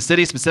we'll stay in the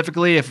city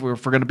specifically. If we're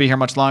going to be here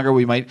much longer,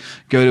 we might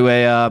go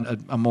to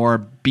a more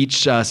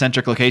beach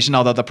centric location.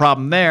 Although the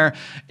problem there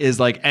is,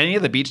 like any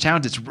of the beach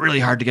towns, it's really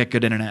hard to get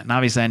good internet. And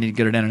obviously I need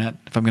good internet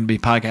if I'm going to be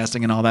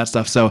podcasting and all that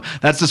stuff. So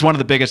that's just one of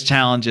the biggest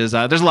challenges.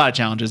 There's a lot of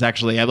challenges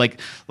actually. I like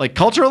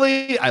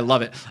culturally, I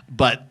love it,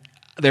 but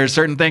there's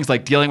certain things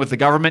like dealing with the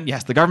government.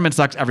 Yes, the government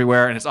sucks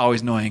everywhere, and it's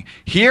always annoying.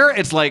 Here,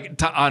 it's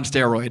like on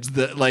steroids.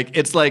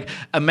 It's like,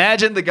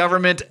 imagine the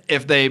government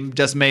if they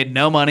just made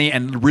no money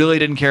and really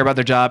didn't care about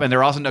their job, and there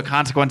are also no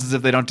consequences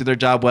if they don't do their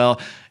job well.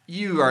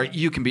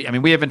 You can be.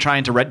 We have been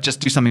trying to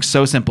just do something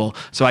so simple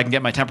so I can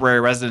get my temporary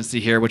residency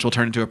here, which will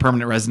turn into a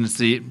permanent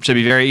residency. Should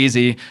be very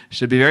easy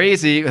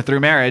through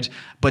marriage,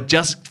 but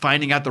just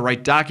finding out the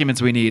right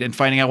documents we need and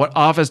finding out what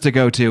office to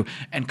go to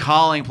and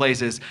calling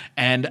places.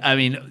 And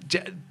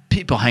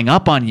people hang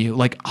up on you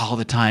like all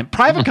the time.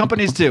 Private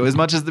companies too, as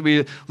much as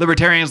we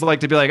libertarians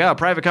like to be like, oh,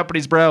 private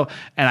companies, bro.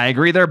 And I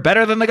agree, they're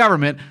better than the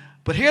government.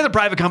 But here, the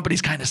private companies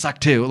kind of suck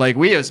too. Like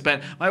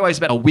my wife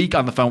spent a week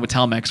on the phone with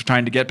Telmex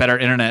trying to get better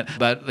internet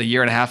about a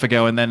year and a half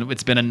ago. And then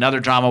it's been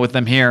another drama with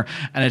them here.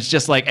 And it's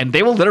just like, and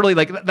they will literally,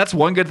 like, that's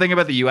one good thing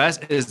about the US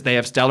is they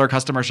have stellar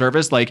customer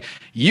service. Like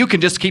you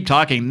can just keep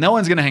talking. No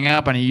one's going to hang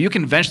up on you. You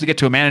can eventually get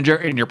to a manager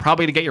and you're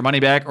probably going to get your money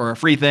back or a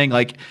free thing.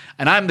 Like,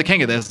 and I'm the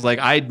king of this. Like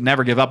I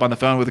never give up on the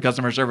phone with the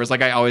customer service.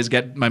 Like I always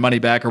get my money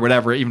back or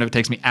whatever, even if it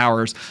takes me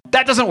hours.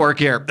 That doesn't work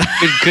here.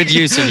 Good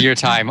use of your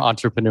time,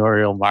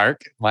 entrepreneurial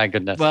Mark. My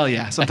goodness. Well,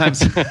 yeah,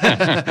 sometimes.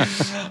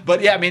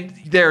 But yeah,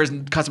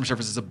 customer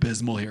service is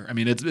abysmal here.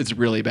 It's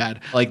really bad.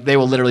 Like they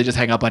will literally just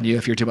hang up on you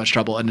if you're too much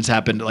trouble. And it's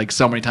happened like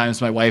so many times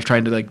to my wife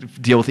trying to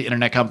like deal with the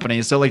internet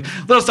companies. So like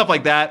little stuff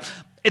like that.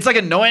 It's like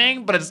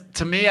annoying, but it's,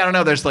 to me, I don't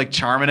know, there's like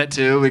charm in it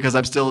too, because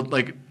I'm still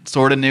like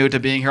sort of new to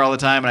being here all the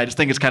time. And I just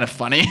think it's kind of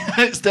funny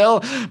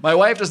still. My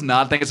wife does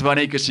not think it's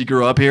funny because she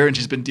grew up here and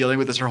she's been dealing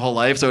with this her whole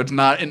life. So it's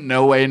not in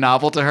no way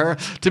novel to her.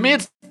 To me,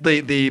 it's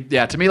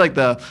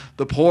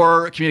the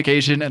poor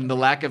communication and the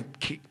lack of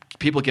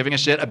people giving a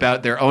shit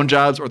about their own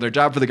jobs or their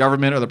job for the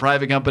government or the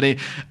private company.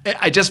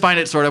 I just find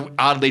it sort of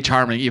oddly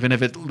charming, even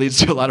if it leads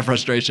to a lot of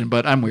frustration,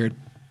 but I'm weird.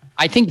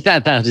 I think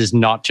that is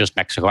not just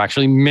Mexico.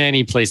 Actually,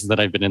 many places that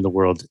I've been in the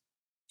world,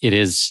 it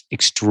is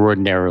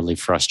extraordinarily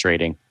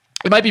frustrating.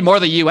 It might be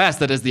more the U.S.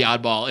 that is the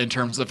oddball in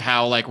terms of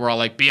how like we're all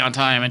like be on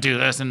time and do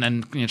this and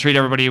then treat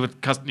everybody with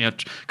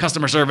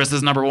customer service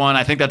is number one.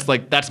 I think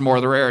that's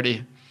more the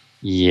rarity.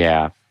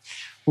 Yeah.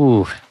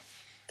 Ooh,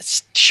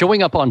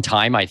 showing up on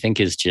time, I think,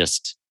 is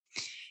just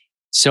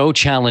so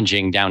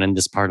challenging down in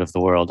this part of the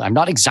world. I'm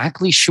not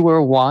exactly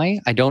sure why.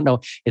 I don't know.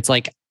 It's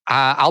like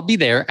I'll be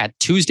there at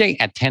Tuesday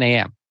at 10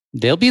 a.m.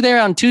 They'll be there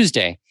on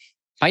Tuesday.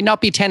 Might not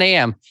be 10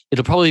 a.m.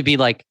 It'll probably be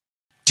like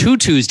 2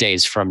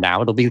 Tuesdays from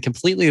now. It'll be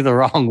completely the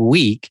wrong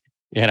week,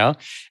 and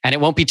it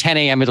won't be 10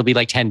 a.m. It'll be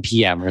like 10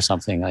 p.m. or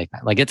something like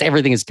that. Like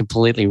everything is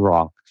completely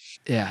wrong.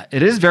 Yeah,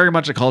 it is very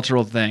much a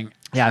cultural thing.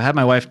 Yeah, I've had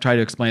my wife try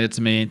to explain it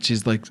to me, and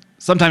she's like,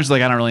 sometimes she's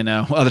like, I don't really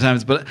know. Other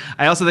times, but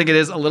I also think it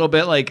is a little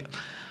bit like,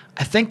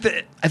 I think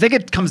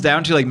it comes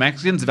down to like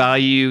Mexicans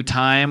value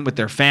time with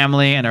their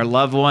family and their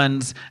loved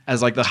ones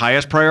as like the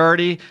highest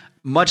priority,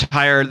 much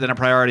higher than a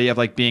priority of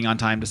like being on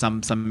time to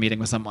some meeting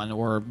with someone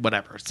or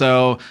whatever.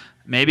 So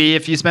maybe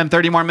if you spend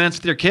 30 more minutes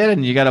with your kid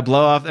and you got to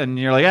blow off and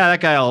you're like, yeah,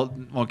 that guy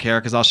won't care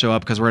because I'll show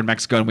up because we're in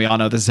Mexico and we all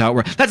know this is how it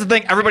works. That's the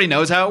thing. Everybody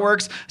knows how it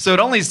works. So it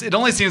only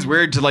seems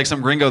weird to like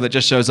some gringo that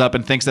just shows up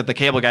and thinks that the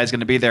cable guy is going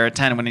to be there at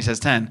 10 when he says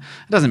 10.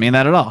 It doesn't mean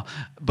that at all.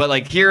 But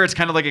like here, it's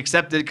kind of like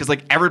accepted because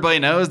like everybody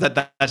knows that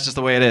that's just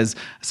the way it is.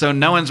 So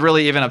no one's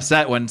really even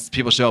upset when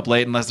people show up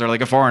late unless they're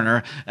like a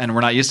foreigner, and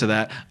we're not used to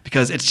that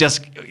because it's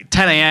just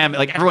 10 a.m.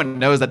 Like everyone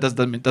knows that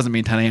doesn't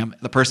mean 10 a.m.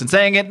 The person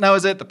saying it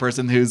knows it. The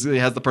person who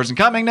has the person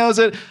coming knows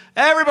it.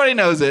 Everybody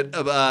knows it.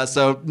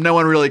 So no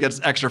one really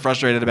gets extra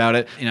frustrated about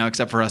it,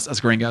 except for us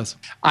gringos.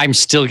 I'm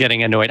still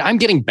getting annoyed. I'm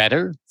getting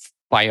better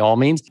by all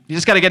means. You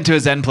just got to get into a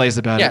zen place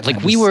about it. Yeah,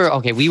 like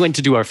we went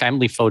to do our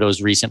family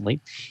photos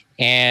recently,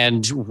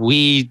 and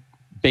we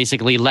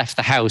basically left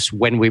the house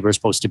when we were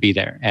supposed to be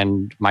there.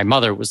 And my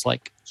mother was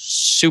like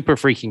super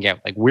freaking out,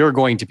 like we're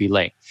going to be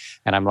late.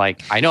 And I'm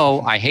like, I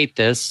know, I hate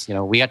this.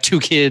 We got 2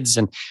 kids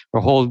and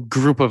a whole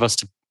group of us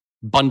to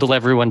bundle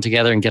everyone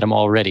together and get them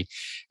all ready.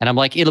 And I'm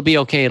like, it'll be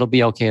okay. It'll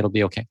be okay. It'll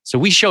be okay. So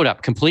we showed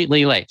up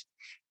completely late,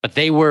 but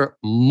they were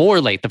more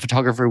late. The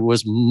photographer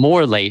was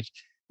more late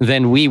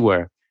than we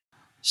were.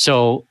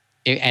 So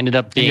it ended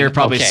up being, you're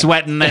probably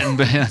sweating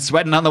and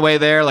sweating on the way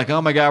there. Like,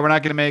 oh my God, we're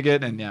not going to make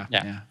it. And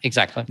yeah,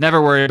 exactly.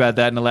 Never worry about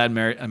that in a Latin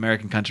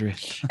American country.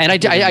 And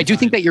I do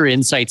think that your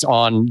insights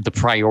on the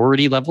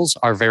priority levels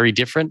are very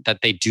different, that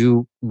they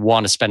do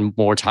want to spend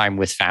more time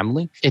with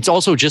family. It's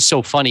also just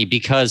so funny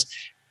because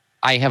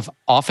I have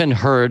often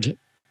heard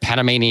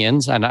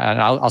Panamanians, and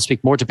I'll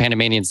speak more to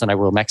Panamanians than I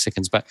will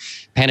Mexicans, but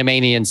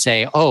Panamanians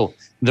say, oh,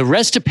 the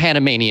rest of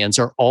Panamanians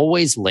are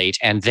always late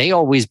and they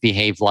always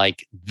behave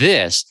like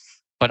this,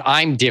 but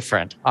I'm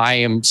different. I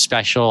am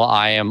special.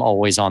 I am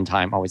always on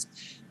time, always.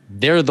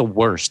 They're the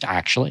worst,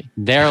 actually.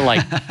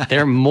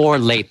 They're more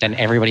late than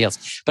everybody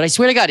else. But I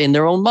swear to God, in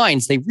their own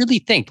minds, they really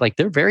think like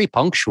they're very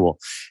punctual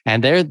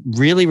and they're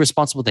really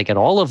responsible. They get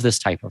all of this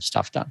type of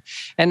stuff done.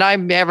 And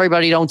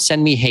everybody don't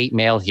send me hate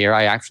mail here.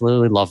 I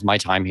absolutely love my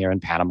time here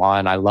in Panama,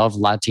 and I love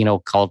Latino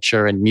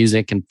culture and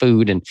music and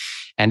food and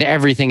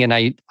everything. And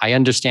I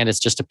understand it's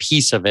just a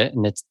piece of it,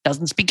 and it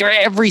doesn't speak to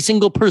every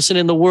single person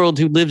in the world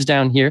who lives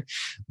down here.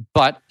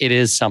 But it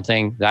is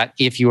something that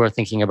if you are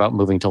thinking about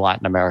moving to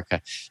Latin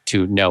America,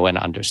 to know and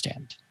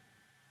understand.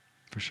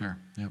 For sure.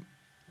 Yep.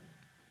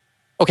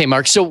 Okay,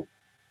 Mark. So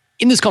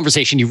in this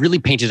conversation, you really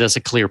painted us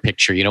a clear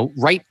picture,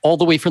 right all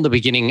the way from the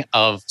beginning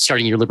of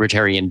starting your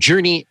libertarian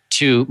journey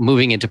to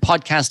moving into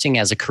podcasting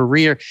as a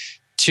career,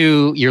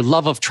 to your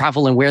love of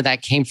travel and where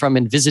that came from,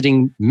 and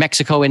visiting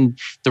Mexico and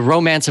the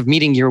romance of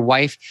meeting your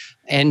wife,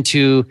 and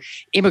to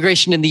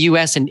immigration in the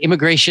US and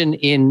immigration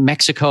in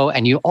Mexico,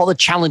 and all the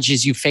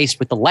challenges you faced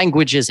with the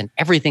languages and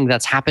everything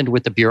that's happened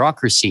with the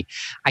bureaucracy.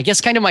 I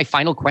guess kind of my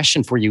final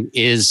question for you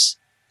is,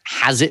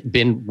 has it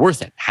been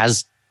worth it?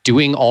 Has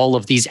doing all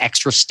of these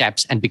extra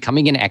steps and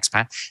becoming an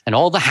expat and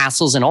all the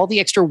hassles and all the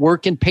extra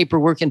work and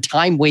paperwork and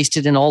time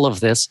wasted in all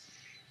of this,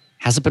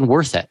 has it been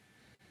worth it?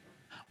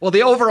 Well,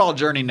 the overall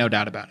journey, no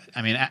doubt about it.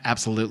 I mean,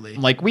 absolutely.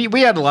 Like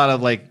we had a lot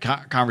of like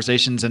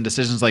conversations and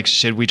decisions like,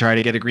 should we try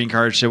to get a green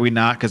card? Should we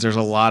not? Because there's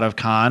a lot of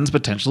cons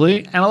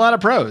potentially and a lot of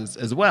pros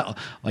as well.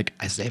 Like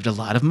I saved a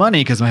lot of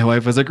money because my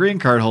wife was a green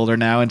card holder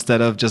now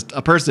instead of just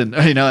a person,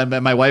 and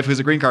my wife who's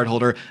a green card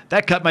holder,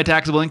 that cut my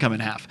taxable income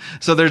in half.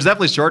 So there's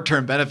definitely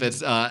short-term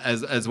benefits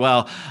as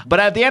well. But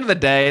at the end of the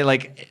day,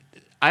 like,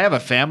 I have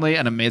a family,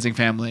 an amazing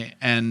family,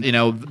 and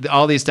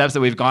all these steps that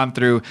we've gone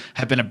through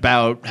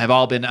have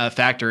all been a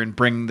factor in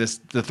bringing the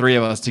 3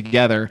 of us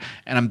together,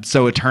 and I'm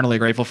so eternally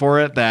grateful for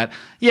it that,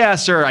 yeah,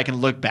 sure, I can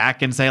look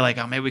back and say like,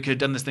 oh, maybe we could have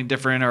done this thing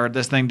different or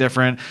this thing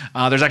different.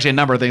 There's actually a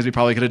number of things we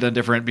probably could have done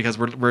different because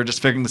we're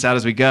just figuring this out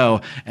as we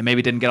go, and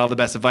maybe didn't get all the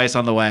best advice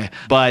on the way.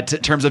 But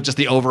in terms of just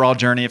the overall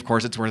journey, of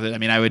course, it's worth it. I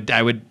mean, I would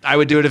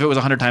do it if it was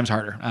 100 times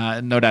harder,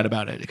 no doubt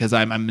about it, because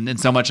I'm in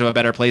so much of a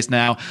better place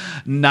now,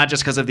 not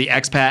just because of the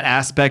expat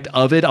aspect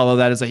of it, although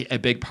that is a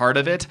big part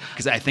of it,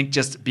 because I think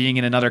just being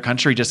in another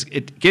country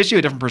it gives you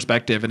a different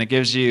perspective, and it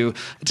gives you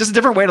just a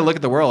different way to look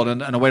at the world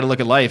and a way to look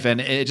at life,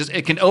 and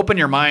it can open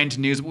your mind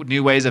to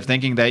new ways of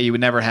thinking that you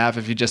would never have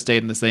if you just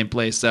stayed in the same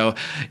place. So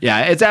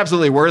yeah, it's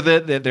absolutely worth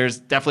it. There's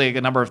definitely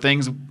a number of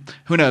things.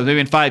 Who knows? Maybe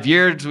in 5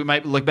 years we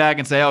might look back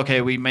and say,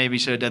 okay, we maybe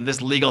should have done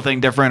this legal thing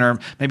different, or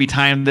maybe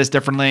timed this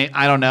differently.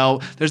 I don't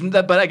know.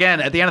 But again,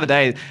 at the end of the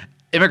day,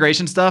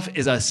 immigration stuff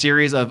is a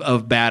series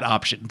of bad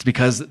options,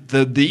 because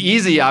the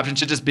easy option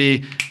should just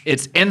be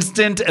it's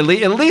instant, at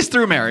least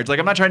through marriage. Like,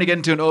 I'm not trying to get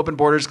into an open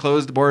borders,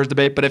 closed borders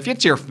debate, but if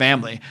it's your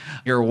family,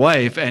 your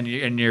wife and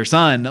your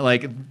son,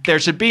 like there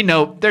should be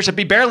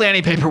barely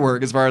any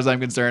paperwork as far as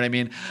I'm concerned. I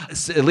mean,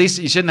 at least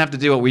you shouldn't have to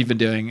do what we've been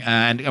doing.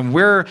 And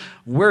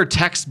we're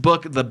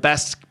textbook the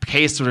best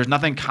case, so there's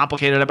nothing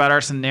complicated about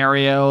our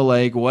scenario,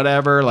 like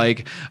whatever,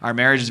 like our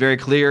marriage is very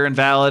clear and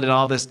valid and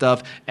all this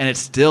stuff, and it's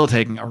still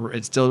it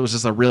was just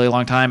just a really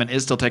long time and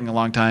is still taking a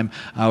long time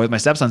with my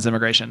stepson's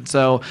immigration.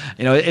 So,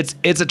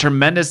 it's a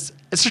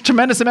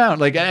tremendous amount.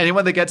 Like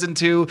anyone that gets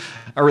into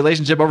a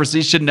relationship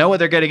overseas should know what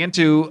they're getting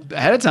into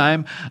ahead of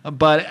time.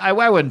 But I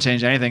wouldn't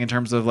change anything in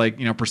terms of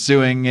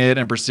pursuing it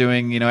and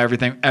pursuing,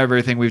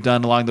 everything we've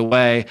done along the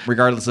way,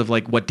 regardless of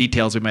what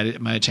details we might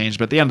have changed.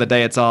 But at the end of the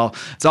day, it's all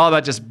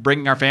about just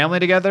bringing our family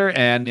together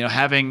and,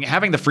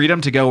 having the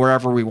freedom to go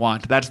wherever we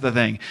want. That's the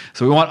thing.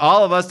 So we want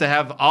all of us to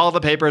have all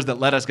the papers that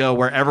let us go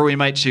wherever we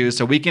might choose.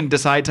 So we can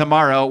decide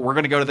tomorrow we're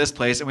going to go to this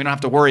place and we don't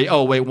have to worry,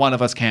 oh, wait, one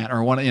of us can't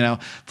or one,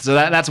 so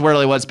that's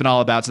really what it's been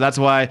all about. So that's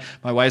why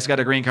my wife's got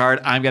a green card.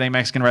 I'm getting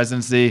Mexican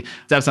residency.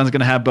 Stepson's going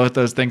to have both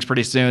those things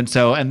pretty soon.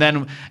 So, and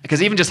then,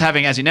 because even just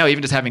having, as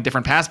even just having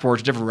different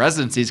passports, different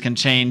residencies can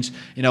change,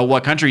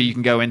 what country you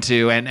can go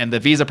into and the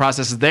visa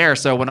process is there.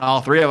 So when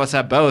all three of us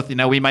have both,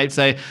 we might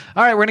say,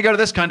 all right, we're going to go to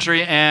this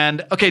country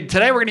and okay,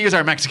 today we're going to use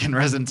our Mexican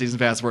residencies and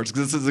passports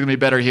because this is going to be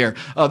better here.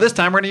 Oh, this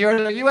time we're going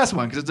to use our US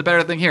one because it's a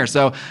better thing here.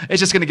 So it's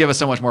just going to give us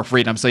so much more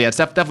freedom. So yeah, it's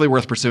definitely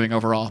worth pursuing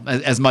overall.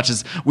 As much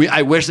as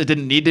I wish it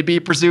didn't need to be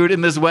pursued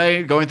in this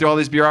way, going through all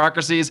these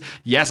bureaucracies.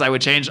 Yes, I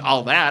would change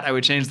all that. I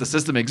would change the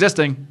system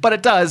existing, but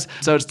it does.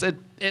 So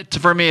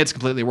for me, it's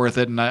completely worth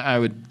it. And I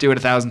would do it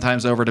 1,000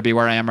 times over to be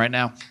where I am right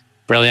now.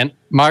 Brilliant.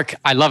 Mark,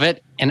 I love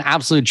it. An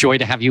absolute joy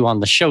to have you on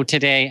the show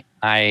today.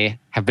 I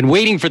have been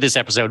waiting for this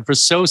episode for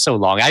so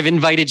long. I've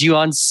invited you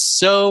on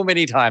so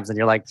many times and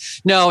you're like,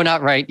 no,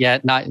 not right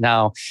yet. Not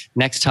now.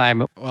 Next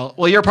time.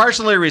 Well, you're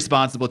partially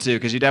responsible too,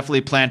 because you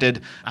definitely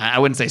planted, I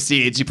wouldn't say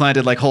seeds, you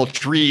planted whole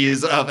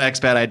trees of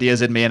expat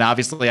ideas in me. And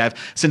obviously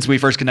since we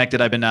first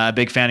connected, I've been a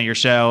big fan of your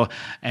show.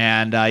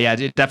 And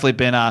it's definitely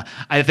been,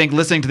 I think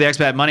listening to the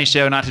Expat Money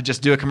Show, not to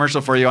just do a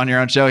commercial for you on your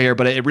own show here,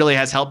 but it really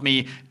has helped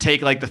me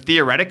take the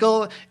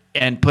theoretical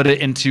and put it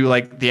into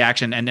the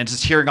action and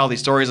just hearing all these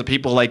stories of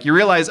people you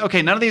realize,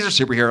 okay, none of these are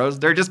superheroes.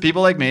 They're just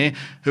people like me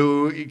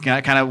who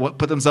kind of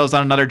put themselves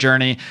on another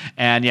journey.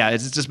 And yeah,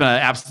 it's just been an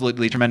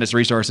absolutely tremendous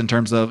resource in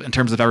terms of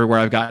everywhere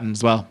I've gotten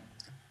as well.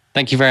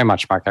 Thank you very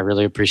much, Mark. I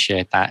really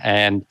appreciate that.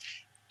 And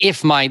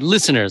if my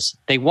listeners,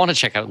 they want to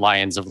check out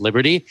Lions of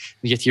Liberty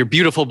with your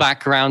beautiful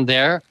background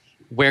there,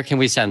 where can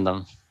we send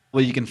them?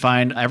 Well, you can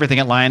find everything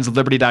at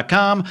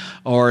lionsofliberty.com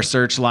or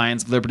search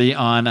Lions of Liberty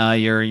on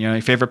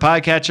your favorite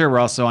podcatcher. We're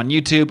also on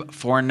YouTube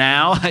for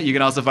now. You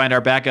can also find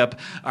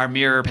our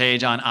mirror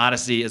page on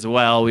Odyssey as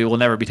well. We will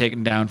never be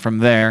taken down from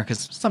there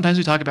because sometimes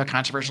we talk about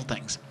controversial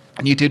things.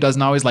 And YouTube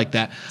doesn't always like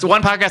that. So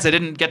one podcast I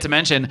didn't get to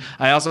mention,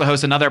 I also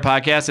host another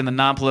podcast in the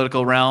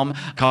non-political realm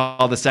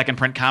called the Second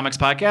Print Comics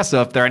Podcast.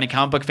 So if there are any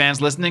comic book fans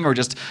listening or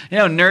just,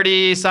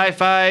 nerdy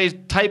sci-fi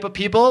type of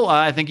people,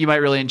 I think you might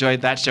really enjoy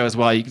that show as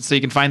well. You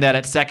can find that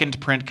at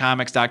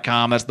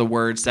secondprintcomics.com. That's the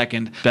word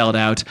second spelled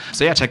out.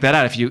 So yeah, check that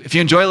out. If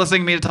you enjoy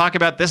listening to me talk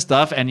about this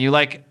stuff and you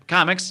like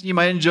comics, you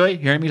might enjoy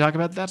hearing me talk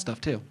about that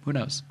stuff too. Who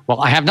knows?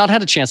 Well, I have not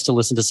had a chance to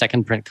listen to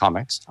Second Print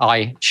Comics.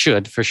 I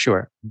should for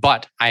sure.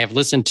 But I have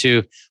listened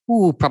to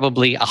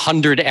probably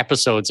 100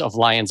 episodes of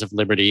Lions of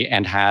Liberty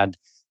and had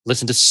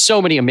listened to so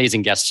many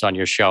amazing guests on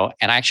your show.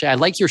 And actually, I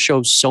like your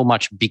show so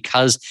much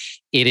because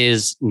it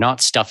is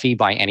not stuffy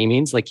by any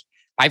means.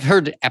 I've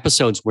heard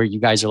episodes where you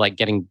guys are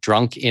getting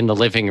drunk in the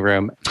living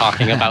room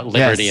talking about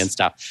liberty Yes. and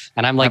stuff.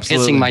 And I'm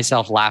Absolutely. pissing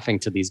myself laughing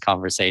to these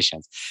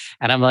conversations.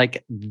 And I'm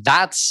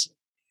that's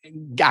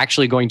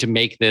actually going to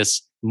make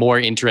this more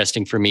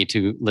interesting for me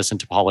to listen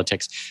to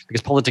politics,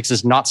 because politics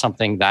is not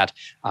something that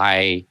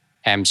I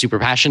am super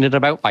passionate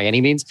about by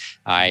any means.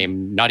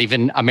 I'm not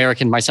even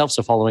American myself,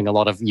 so following a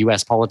lot of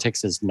US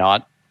politics is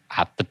not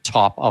at the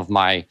top of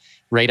my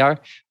radar.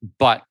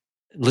 But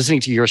listening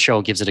to your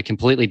show gives it a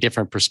completely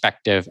different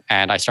perspective,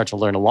 and I start to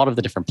learn a lot of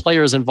the different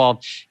players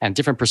involved and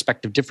different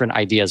perspective, different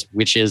ideas,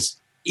 which is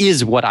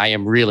what I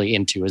am really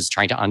into, is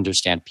trying to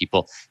understand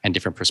people and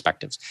different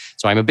perspectives.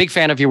 So I'm a big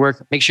fan of your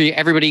work. Make sure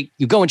everybody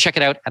go and check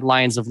it out at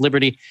Lions of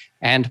Liberty.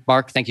 And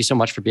Mark, thank you so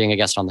much for being a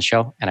guest on the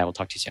show, and I will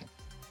talk to you soon.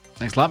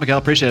 Thanks a lot, Miguel.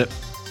 Appreciate it.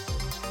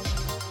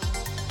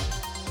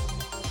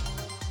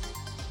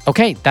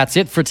 Okay, that's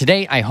it for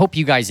today. I hope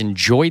you guys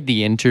enjoyed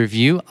the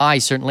interview. I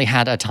certainly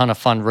had a ton of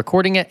fun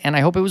recording it, and I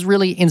hope it was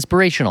really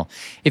inspirational.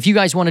 If you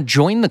guys want to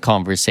join the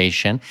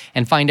conversation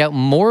and find out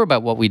more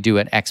about what we do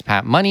at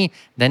Expat Money,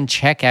 then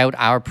check out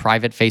our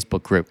private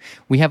Facebook group.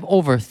 We have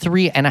over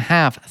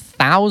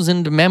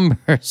 3,500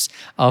 members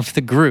of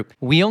the group.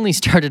 We only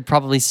started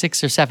probably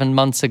 6 or 7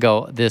 months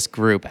ago, this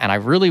group, and I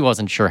really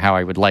wasn't sure how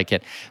I would like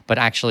it, but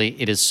actually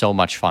it is so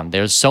much fun.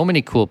 There's so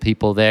many cool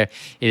people there.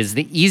 It is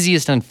the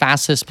easiest and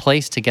fastest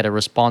place to get a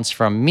response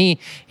from me.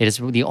 It is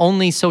the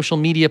only social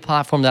media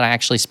platform that I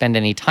actually spend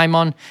any time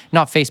on.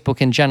 Not Facebook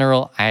in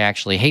general. I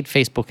actually hate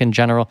Facebook in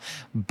general,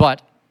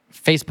 but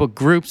Facebook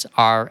groups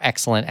are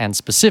excellent, and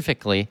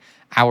specifically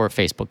our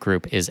Facebook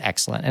group is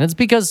excellent. And it's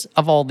because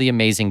of all the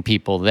amazing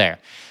people there.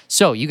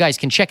 So you guys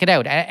can check it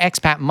out at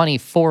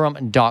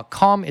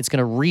expatmoneyforum.com. It's going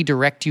to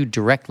redirect you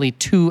directly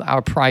to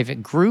our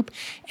private group,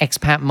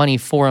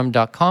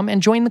 expatmoneyforum.com,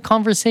 and join the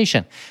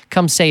conversation.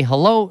 Come say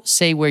hello,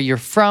 say where you're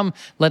from,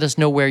 let us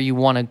know where you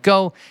want to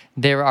go.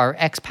 There are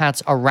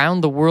expats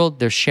around the world.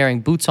 They're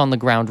sharing boots on the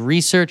ground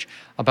research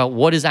about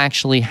what is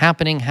actually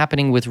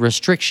happening with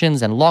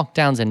restrictions and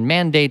lockdowns and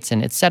mandates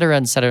and et cetera,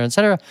 et cetera, et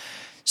cetera.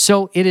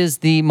 So it is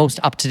the most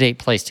up-to-date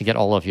place to get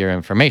all of your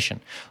information.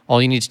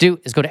 All you need to do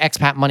is go to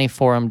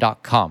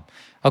expatmoneyforum.com.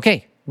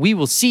 Okay, we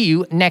will see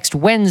you next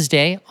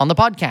Wednesday on the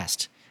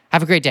podcast.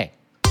 Have a great day.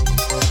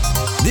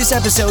 This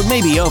episode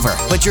may be over,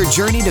 but your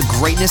journey to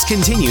greatness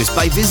continues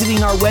by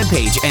visiting our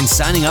webpage and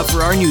signing up for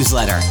our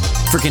newsletter.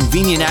 For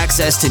convenient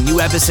access to new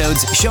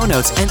episodes, show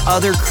notes, and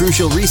other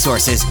crucial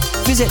resources,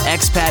 visit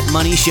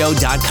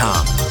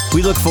expatmoneyshow.com.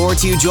 We look forward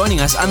to you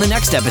joining us on the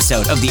next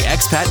episode of the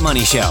Expat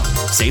Money Show.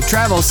 Safe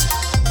travels.